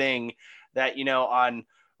unifying thing that, you know, on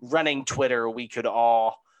running Twitter, we could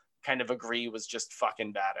all kind of agree was just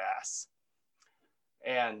fucking badass.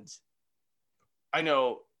 And I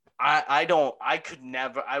know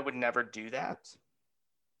I would never do that.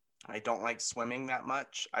 I don't like swimming that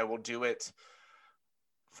much. I will do it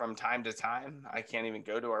from time to time. I can't even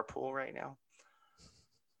go to our pool right now.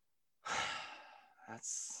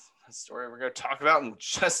 That's a story we're going to talk about in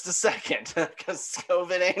just a second because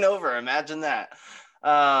COVID ain't over. Imagine that.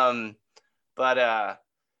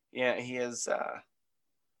 Yeah, he is. I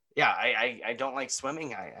don't like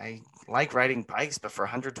swimming. I like riding bikes, but for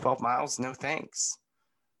 112 miles, no thanks.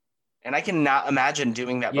 And I cannot imagine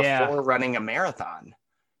doing that before running a marathon.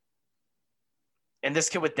 And this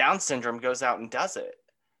kid with Down syndrome goes out and does it.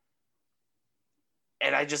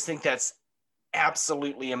 And I just think that's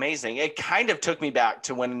absolutely amazing. It kind of took me back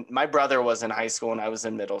to when my brother was in high school and I was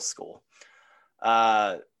in middle school.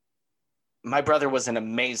 my brother was an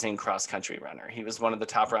amazing cross country runner. He was one of the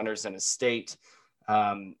top runners in his state.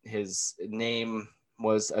 His name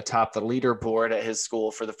was atop the leaderboard at his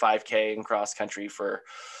school for the 5K and cross country for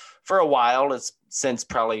a while. It's since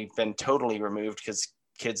probably been totally removed because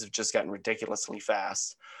kids have just gotten ridiculously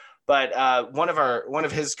fast. But one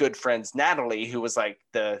of his good friends, Natalie, who was like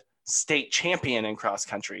the state champion in cross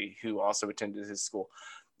country, who also attended his school,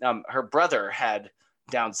 her brother had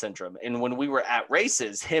Down syndrome. And when we were at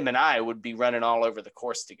races, him and I would be running all over the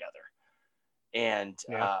course together. And,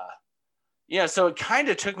 so it kind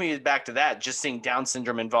of took me back to that, just seeing Down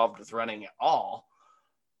syndrome involved with running at all.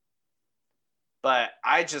 But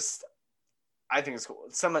I think it's cool.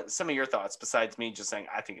 Some of your thoughts, besides me just saying,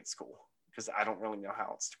 I think it's cool, because I don't really know how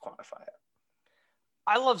else to quantify it.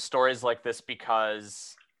 I love stories like this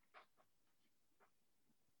because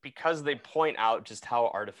they point out just how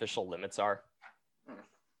artificial limits are.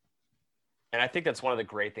 And I think that's one of the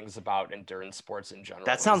great things about endurance sports in general.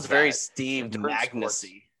 That sounds very Steve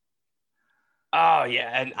Magnusy. Oh, yeah.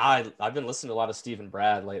 And I've been listening to a lot of Steve and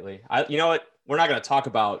Brad lately. You know what? We're not going to talk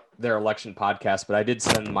about their election podcast, but I did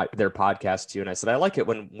send their podcast to you. And I said, I like it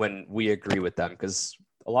when we agree with them, because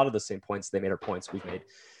a lot of the same points they made are points we've made.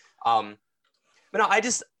 But no,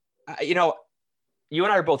 you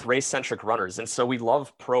and I are both race-centric runners. And so we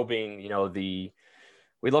love probing,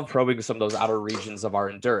 we love probing some of those outer regions of our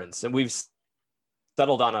endurance. And we've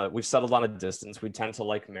settled on a distance. We tend to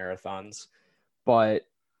like marathons, but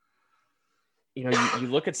you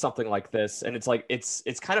look at something like this and it's like, it's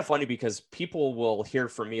kind of funny because people will hear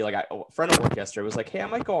from me. Like a friend at work yesterday was like, "Hey, I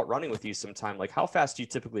might go out running with you sometime. Like, how fast do you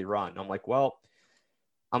typically run?" I'm like,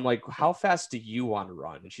 "How fast do you want to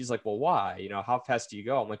run?" And she's like, "Well, why? How fast do you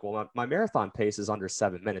go?" I'm like, "Well, my marathon pace is under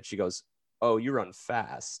 7 minutes." She goes, "Oh, you run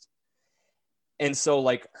fast." And so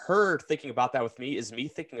like her thinking about that with me is me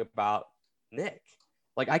thinking about Nick.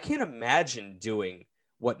 Like, I can't imagine doing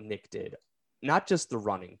what Nick did, not just the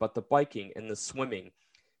running, but the biking and the swimming,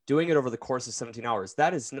 doing it over the course of 17 hours.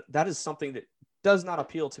 That is something that does not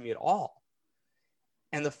appeal to me at all.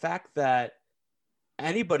 And the fact that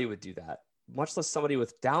anybody would do that, much less somebody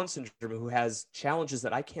with Down syndrome who has challenges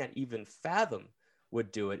that I can't even fathom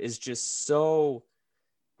would do it, is just so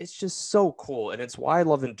cool. And it's why I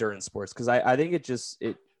love endurance sports, because I think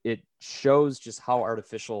it shows just how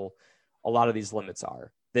artificial a lot of these limits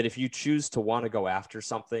are, that if you choose to want to go after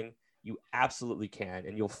something, you absolutely can,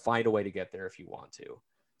 and you'll find a way to get there if you want to.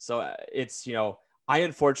 So it's, I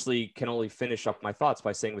unfortunately can only finish up my thoughts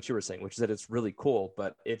by saying what you were saying, which is that it's really cool,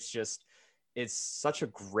 but it's such a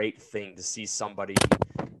great thing to see somebody,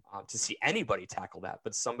 to see anybody tackle that,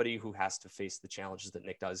 but somebody who has to face the challenges that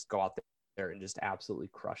Nick does, go out there and just absolutely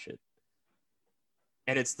crush it.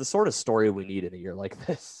 And it's the sort of story we need in a year like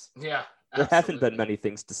this. Yeah. There haven't been many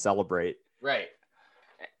things to celebrate. Right.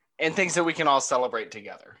 And things that we can all celebrate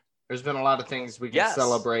together. There's been a lot of things we can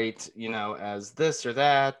celebrate, as this or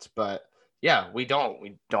that, but yeah, we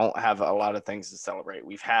don't have a lot of things to celebrate.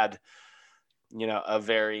 We've had, a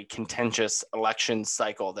very contentious election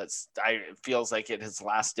cycle it feels like it has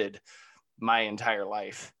lasted my entire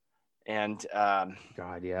life. And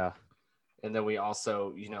God, yeah. And then we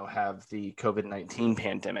also, have the COVID-19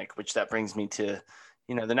 pandemic, which that brings me to,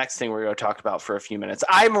 the next thing we're going to talk about for a few minutes.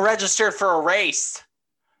 I'm registered for a race.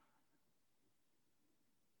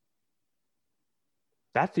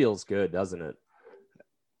 That feels good, doesn't it?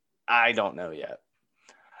 I don't know yet.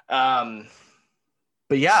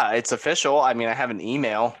 But yeah, it's official. I mean, I have an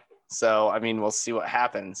email, so we'll see what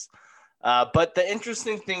happens. But the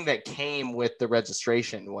interesting thing that came with the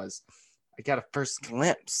registration was I got a first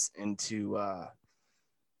glimpse into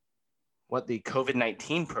what the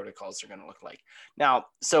COVID-19 protocols are going to look like. Now,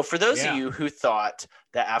 so for those of you who thought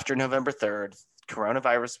that after November 3rd,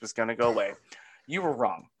 coronavirus was going to go away, you were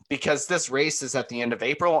wrong, because this race is at the end of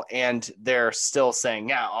April and they're still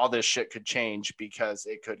saying, all this shit could change because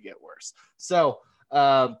it could get worse. So,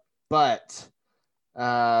 and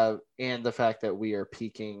the fact that we are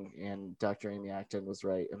peaking, and Dr. Amy Acton was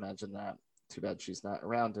right. Imagine that. Too bad she's not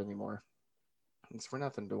around anymore. Thanks for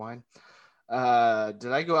nothing, DeWine.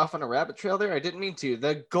 Did I go off on a rabbit trail there? I didn't mean to.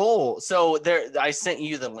 The goal. So I sent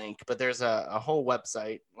you the link, but there's a whole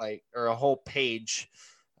website, or a whole page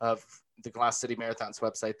of the Glass City Marathon's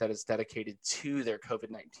website that is dedicated to their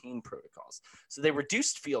COVID-19 protocols. So they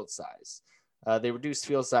reduced field size.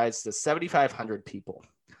 To 7,500 people.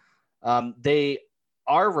 They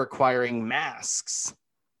are requiring masks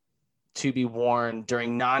to be worn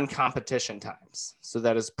during non-competition times. So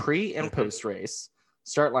that is pre and post race,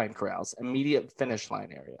 start line corrals, immediate finish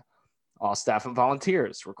line area. All staff and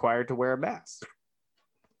volunteers required to wear a mask.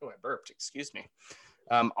 Oh, I burped, excuse me.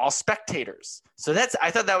 all spectators. So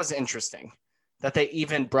I thought that was interesting that they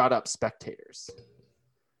even brought up spectators.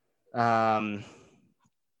 And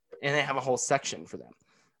they have a whole section for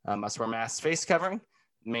them. Must wear mask, face covering,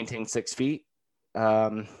 maintain 6 feet,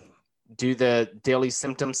 do the daily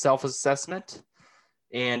symptom self-assessment,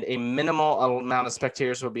 and a minimal amount of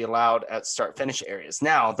spectators will be allowed at start-finish areas.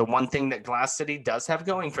 Now, the one thing that Glass City does have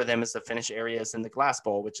going for them is the finish areas in the Glass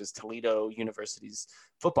Bowl, which is Toledo University's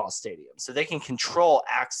football stadium. So they can control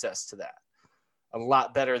access to that a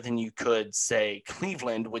lot better than you could, say,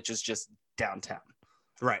 Cleveland, which is just downtown.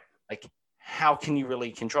 Right. Like, how can you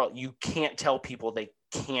really control it? You can't tell people they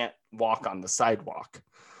can't walk on the sidewalk.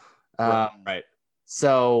 Right.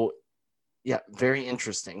 So, yeah, very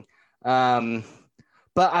interesting.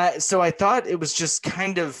 But I thought it was just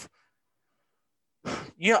kind of,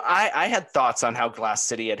 I had thoughts on how Glass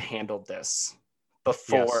City had handled this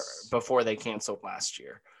before they canceled last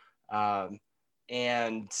year.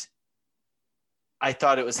 And I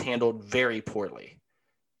thought it was handled very poorly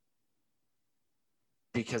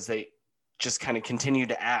because they just kind of continued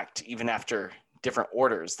to act even after different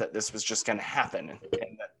orders that this was just going to happen and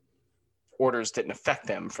that orders didn't affect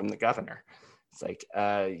them from the governor. It's like,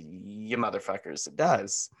 you motherfuckers, it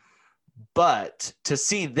does. But to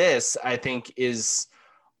see this, I think, is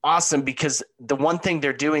awesome because the one thing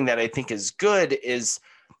they're doing that I think is good is,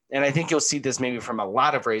 and I think you'll see this maybe from a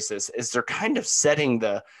lot of races, is they're kind of setting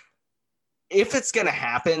if it's going to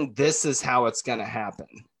happen, this is how it's going to happen.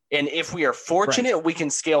 And if we are fortunate, we can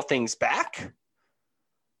scale things back.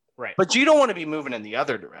 Right. But you don't want to be moving in the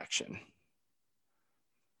other direction.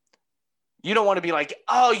 You don't want to be like,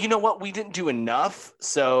 oh, you know what? We didn't do enough.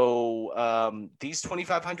 So these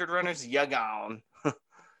 2,500 runners, you gone.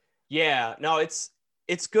 Yeah, no, it's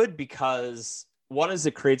good because one is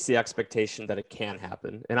it creates the expectation that it can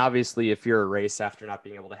happen. And obviously, if you're a race after not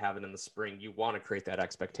being able to have it in the spring, you want to create that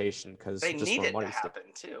expectation because they need it to happen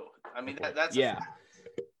too. I mean, that's yeah.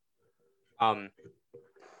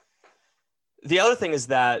 The other thing is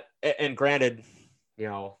that, and granted,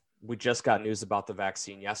 we just got news about the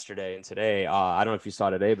vaccine yesterday and today. I don't know if you saw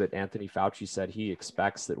today, but Anthony Fauci said he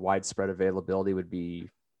expects that widespread availability would be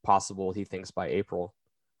possible, he thinks, by April.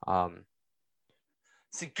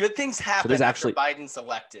 See, good things happen after Biden's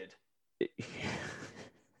elected.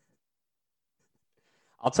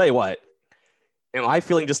 I'll tell you what. Am I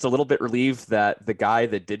feeling just a little bit relieved that the guy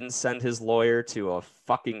that didn't send his lawyer to a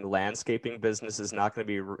fucking landscaping business is not going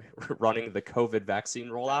to be running the COVID vaccine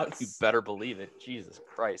rollout? You better believe it. Jesus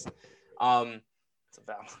Christ. But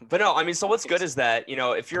no, I mean, so what's good is that,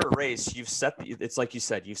 if you're a race, it's like you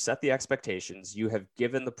said, you've set the expectations. You have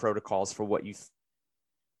given the protocols for what you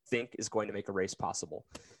think is going to make a race possible.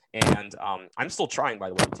 And I'm still trying, by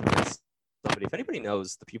the way, to get somebody. If anybody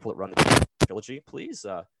knows the people that run the trilogy, please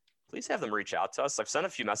have them reach out to us. I've sent a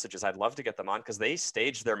few messages. I'd love to get them on because they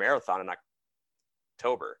staged their marathon in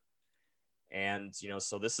October. And,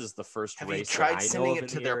 so this is the first race. Have you tried sending it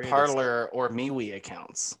to their Parler or MeWe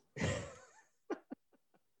accounts?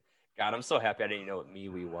 God, I'm so happy I didn't even know what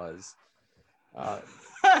MeWe was.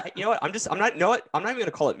 You know what? I'm not even going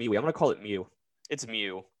to call it MeWe. I'm going to call it Mew. It's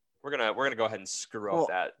Mew. We're gonna go ahead and screw up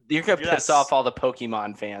that. You're going to piss off all the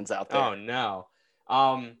Pokemon fans out there. Oh, no.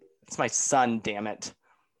 It's my son, damn it.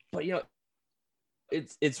 But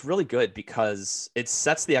it's really good because it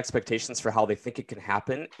sets the expectations for how they think it can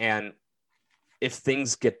happen, and if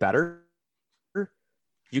things get better,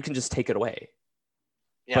 you can just take it away.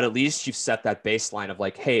 Yeah. But at least you've set that baseline of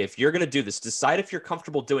like, hey, if you're going to do this, decide if you're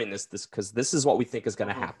comfortable doing this because this is what we think is going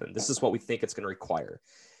to happen. This is what we think it's going to require.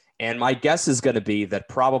 And my guess is going to be that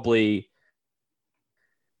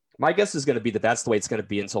that's the way it's going to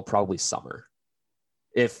be until probably summer.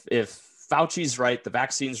 If Fauci's right, the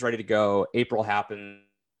vaccine's ready to go, April happens,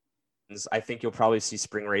 I think you'll probably see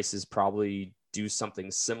spring races probably do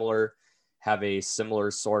something similar, have a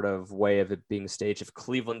similar sort of way of it being staged. If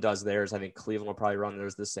Cleveland does theirs, I think Cleveland will probably run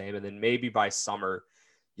theirs the same. And then maybe by summer,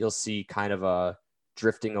 you'll see kind of a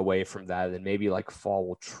drifting away from that. And maybe like fall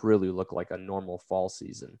will truly look like a normal fall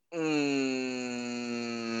season.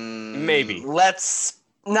 Maybe. Let's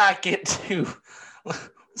not get too...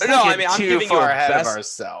 I'm giving you ahead of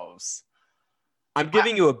ourselves. I'm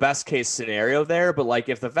giving you a best case scenario there, but like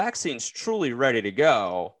if the vaccine's truly ready to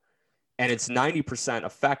go and it's 90%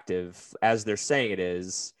 effective as they're saying it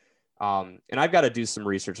is, and I've got to do some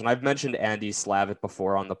research, and I've mentioned Andy Slavitt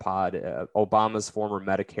before on the pod, Obama's former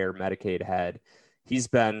Medicare, Medicaid head. He's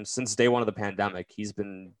been, since day one of the pandemic, he's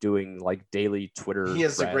been doing like daily Twitter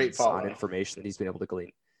threads on information that he's been able to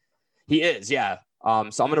glean. He is, yeah. So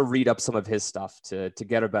I'm going to read up some of his stuff to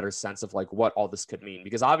get a better sense of like what all this could mean,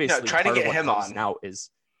 because obviously try to get him on now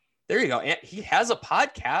is There you go. And he has a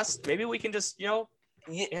podcast. Maybe we can just, Yeah.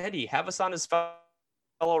 Andy, have us on his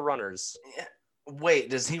fellow runners. Wait,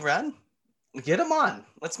 does he run? Get him on.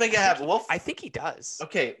 Let's make it happen. I think he does.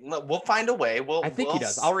 Okay, we'll find a way. I think he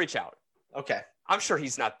does. I'll reach out. Okay. I'm sure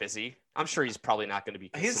he's not busy. I'm sure he's probably not going to be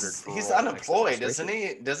considered. He's unemployed, isn't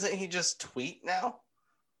he? Doesn't he just tweet now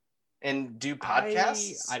and do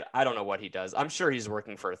podcasts? I don't know what he does. I'm sure he's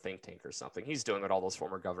working for a think tank or something. He's doing what all those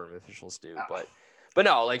former government officials do. But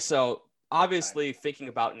no, like, so obviously thinking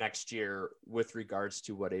about next year with regards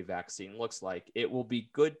to what a vaccine looks like, it will be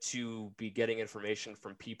good to be getting information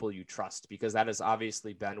from people you trust, because that has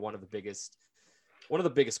obviously been one of the biggest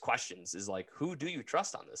questions is like, who do you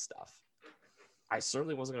trust on this stuff? I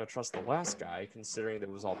certainly wasn't going to trust the last guy, considering that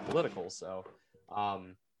it was all political. So,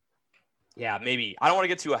 yeah, maybe I don't want to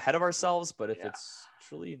get too ahead of ourselves, but if it's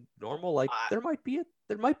truly normal, like there might be a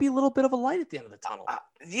little bit of a light at the end of the tunnel.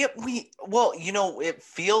 It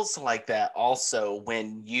feels like that also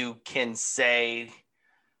when you can say,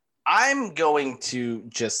 I'm going to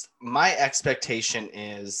my expectation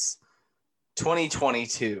is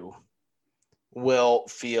 2022 will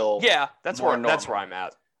feel that's where I'm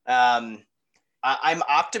at. I'm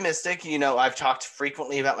optimistic. I've talked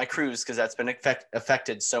frequently about my cruise because that's been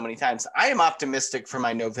affected so many times. I am optimistic for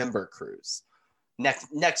my November cruise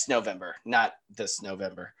next November, not this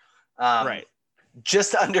November. Right.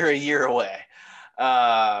 Just under a year away.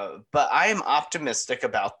 But I am optimistic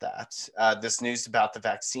about that. This news about the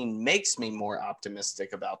vaccine makes me more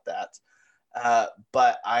optimistic about that.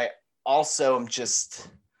 But I also am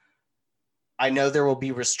I know there will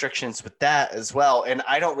be restrictions with that as well. And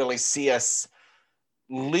I don't really see us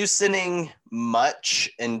loosening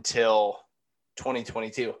much until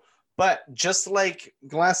 2022. But just like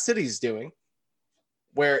Glass City's doing,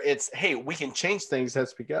 where it's, hey, we can change things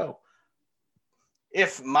as we go.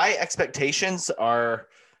 If my expectations are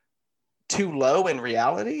too low in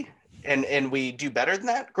reality and we do better than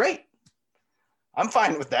that, great. I'm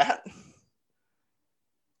fine with that.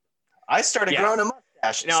 I started growing a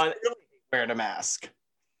mustache. Now, wearing a mask.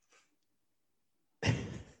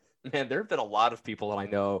 Man, there have been a lot of people that I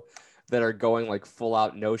know that are going like full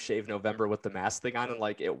out no shave November with the mask thing on, and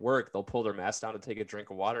like at work they'll pull their mask down to take a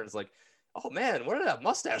drink of water, and it's like, oh man, where did that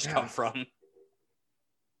mustache come from?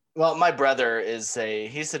 Well, my brother he's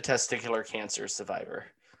a testicular cancer survivor,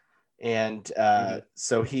 and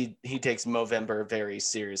so he takes Movember very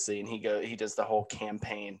seriously, and he does the whole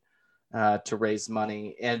campaign to raise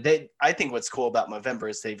money. And I think what's cool about Movember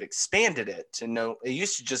is they've expanded it to know it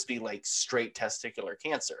used to just be like straight testicular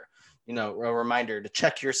cancer, a reminder to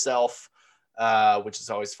check yourself, which is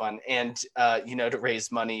always fun, and to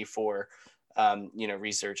raise money for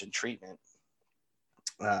research and treatment.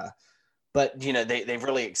 But they've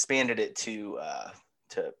really expanded it to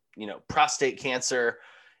prostate cancer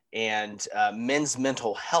and men's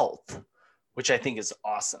mental health, which I think is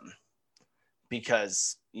awesome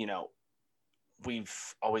because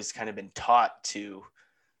we've always kind of been taught to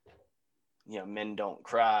men don't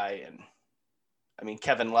cry. And I mean,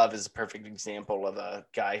 Kevin Love is a perfect example of a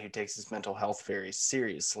guy who takes his mental health very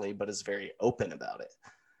seriously but is very open about it.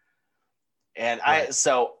 And right.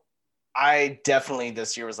 I definitely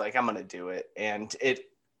this year was like, I'm going to do it. And it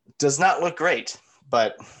does not look great,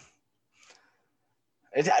 but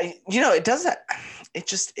it doesn't, it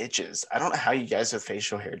just itches. I don't know how you guys with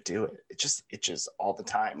facial hair do it. It just itches all the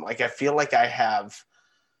time. Like, I feel like I have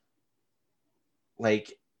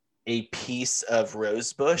like a piece of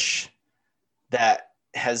rose bush that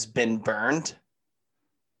has been burned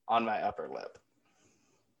on my upper lip.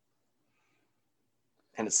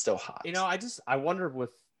 And it's still hot. I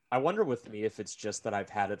wonder with me if it's just that I've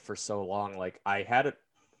had it for so long. Like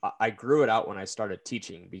I grew it out when I started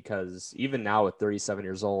teaching, because even now at 37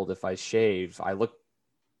 years old, if I shave, I look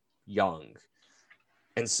young.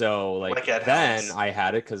 And so like then Helms. I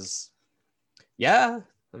had it because I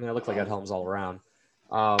look like Ed Helms all around.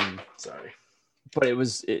 Sorry. But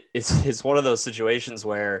it's one of those situations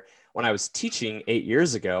where when I was teaching 8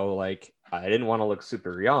 years ago, like I didn't want to look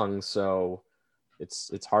super young. So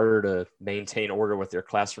it's harder to maintain order with your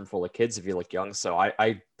classroom full of kids if you look young. So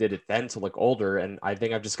I did it then to look older, and I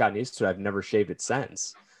think I've just gotten used to it. I've never shaved it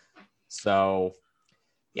since. So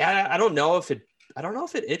yeah, I don't know if it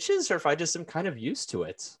itches or if I just am kind of used to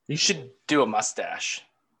it. You should do a mustache.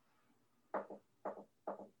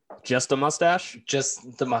 Just a mustache?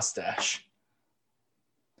 Just the mustache.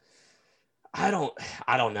 I don't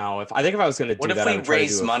know. If I was going to do that, what if we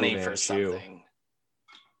raise money for something?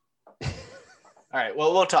 All right,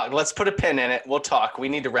 well, we'll talk. Let's put a pin in it. We'll talk. We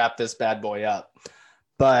need to wrap this bad boy up.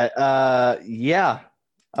 But I'm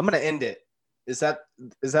going to end it. Is that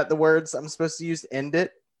the words I'm supposed to use? End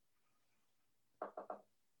it?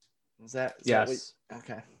 Is that Yes.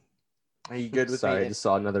 okay. Are you good with Sorry, I me? just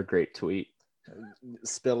saw another great tweet.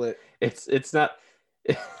 Spill it. It's not.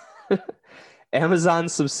 Amazon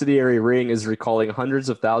subsidiary Ring is recalling hundreds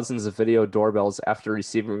of thousands of video doorbells after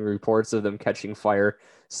receiving reports of them catching fire.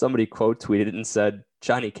 Somebody quote tweeted and said,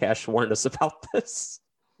 "Johnny Cash warned us about this."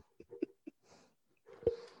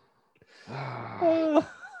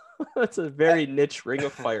 That's a very niche Ring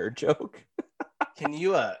of Fire joke. Can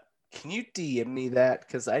you DM me that?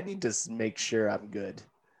 Because I need to make sure I'm good.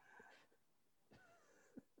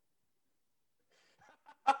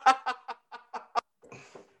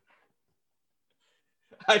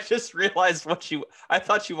 I just realized I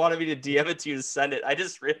thought you wanted me to DM it to you to send it. I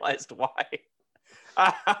just realized why.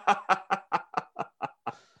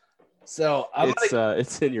 So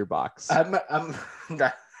it's in your box. I'm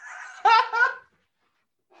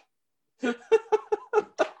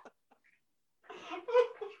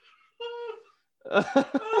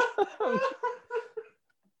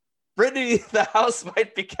Brittany, the house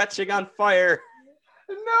might be catching on fire.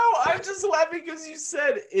 No, I'm just laughing because you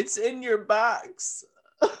said it's in your box.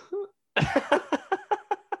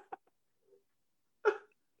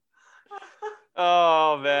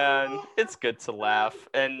 Oh man, it's good to laugh.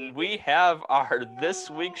 And we have our This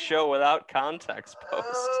Week Show Without Context post.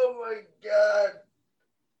 Oh my god.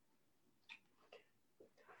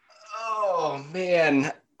 Oh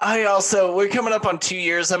man. We're coming up on 2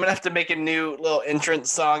 years. I'm gonna have to make a new little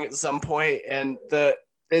entrance song at some point, and the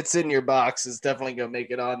It's in Your Box is definitely gonna make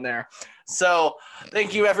it on there. So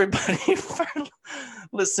thank you everybody for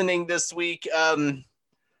listening this week. Adam,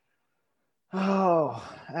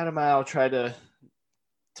 I'll try to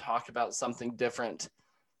talk about something different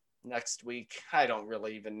next week. I don't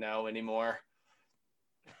really even know anymore.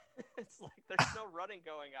 It's like there's no running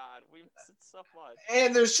going on. We miss it so much.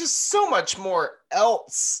 And there's just so much more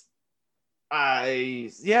else.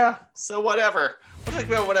 So whatever. We'll talk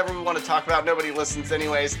about whatever we want to talk about. Nobody listens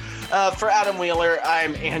anyways. For Adam Wheeler,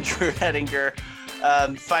 I'm Andrew Hettinger.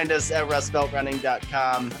 Find us at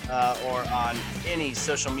rustbeltrunning.com or on any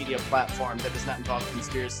social media platform that does not involve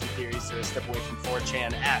conspiracy theories or a step away from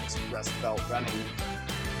 4chan at rustbeltrunning.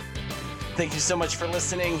 Thank you so much for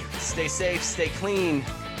listening. Stay safe, stay clean,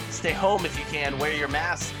 stay home if you can, wear your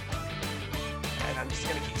mask. And I'm just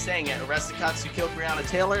going to keep saying it. Arrest the cops who killed Breonna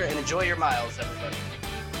Taylor and enjoy your miles, everybody.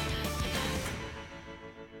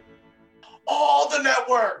 All the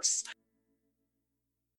networks.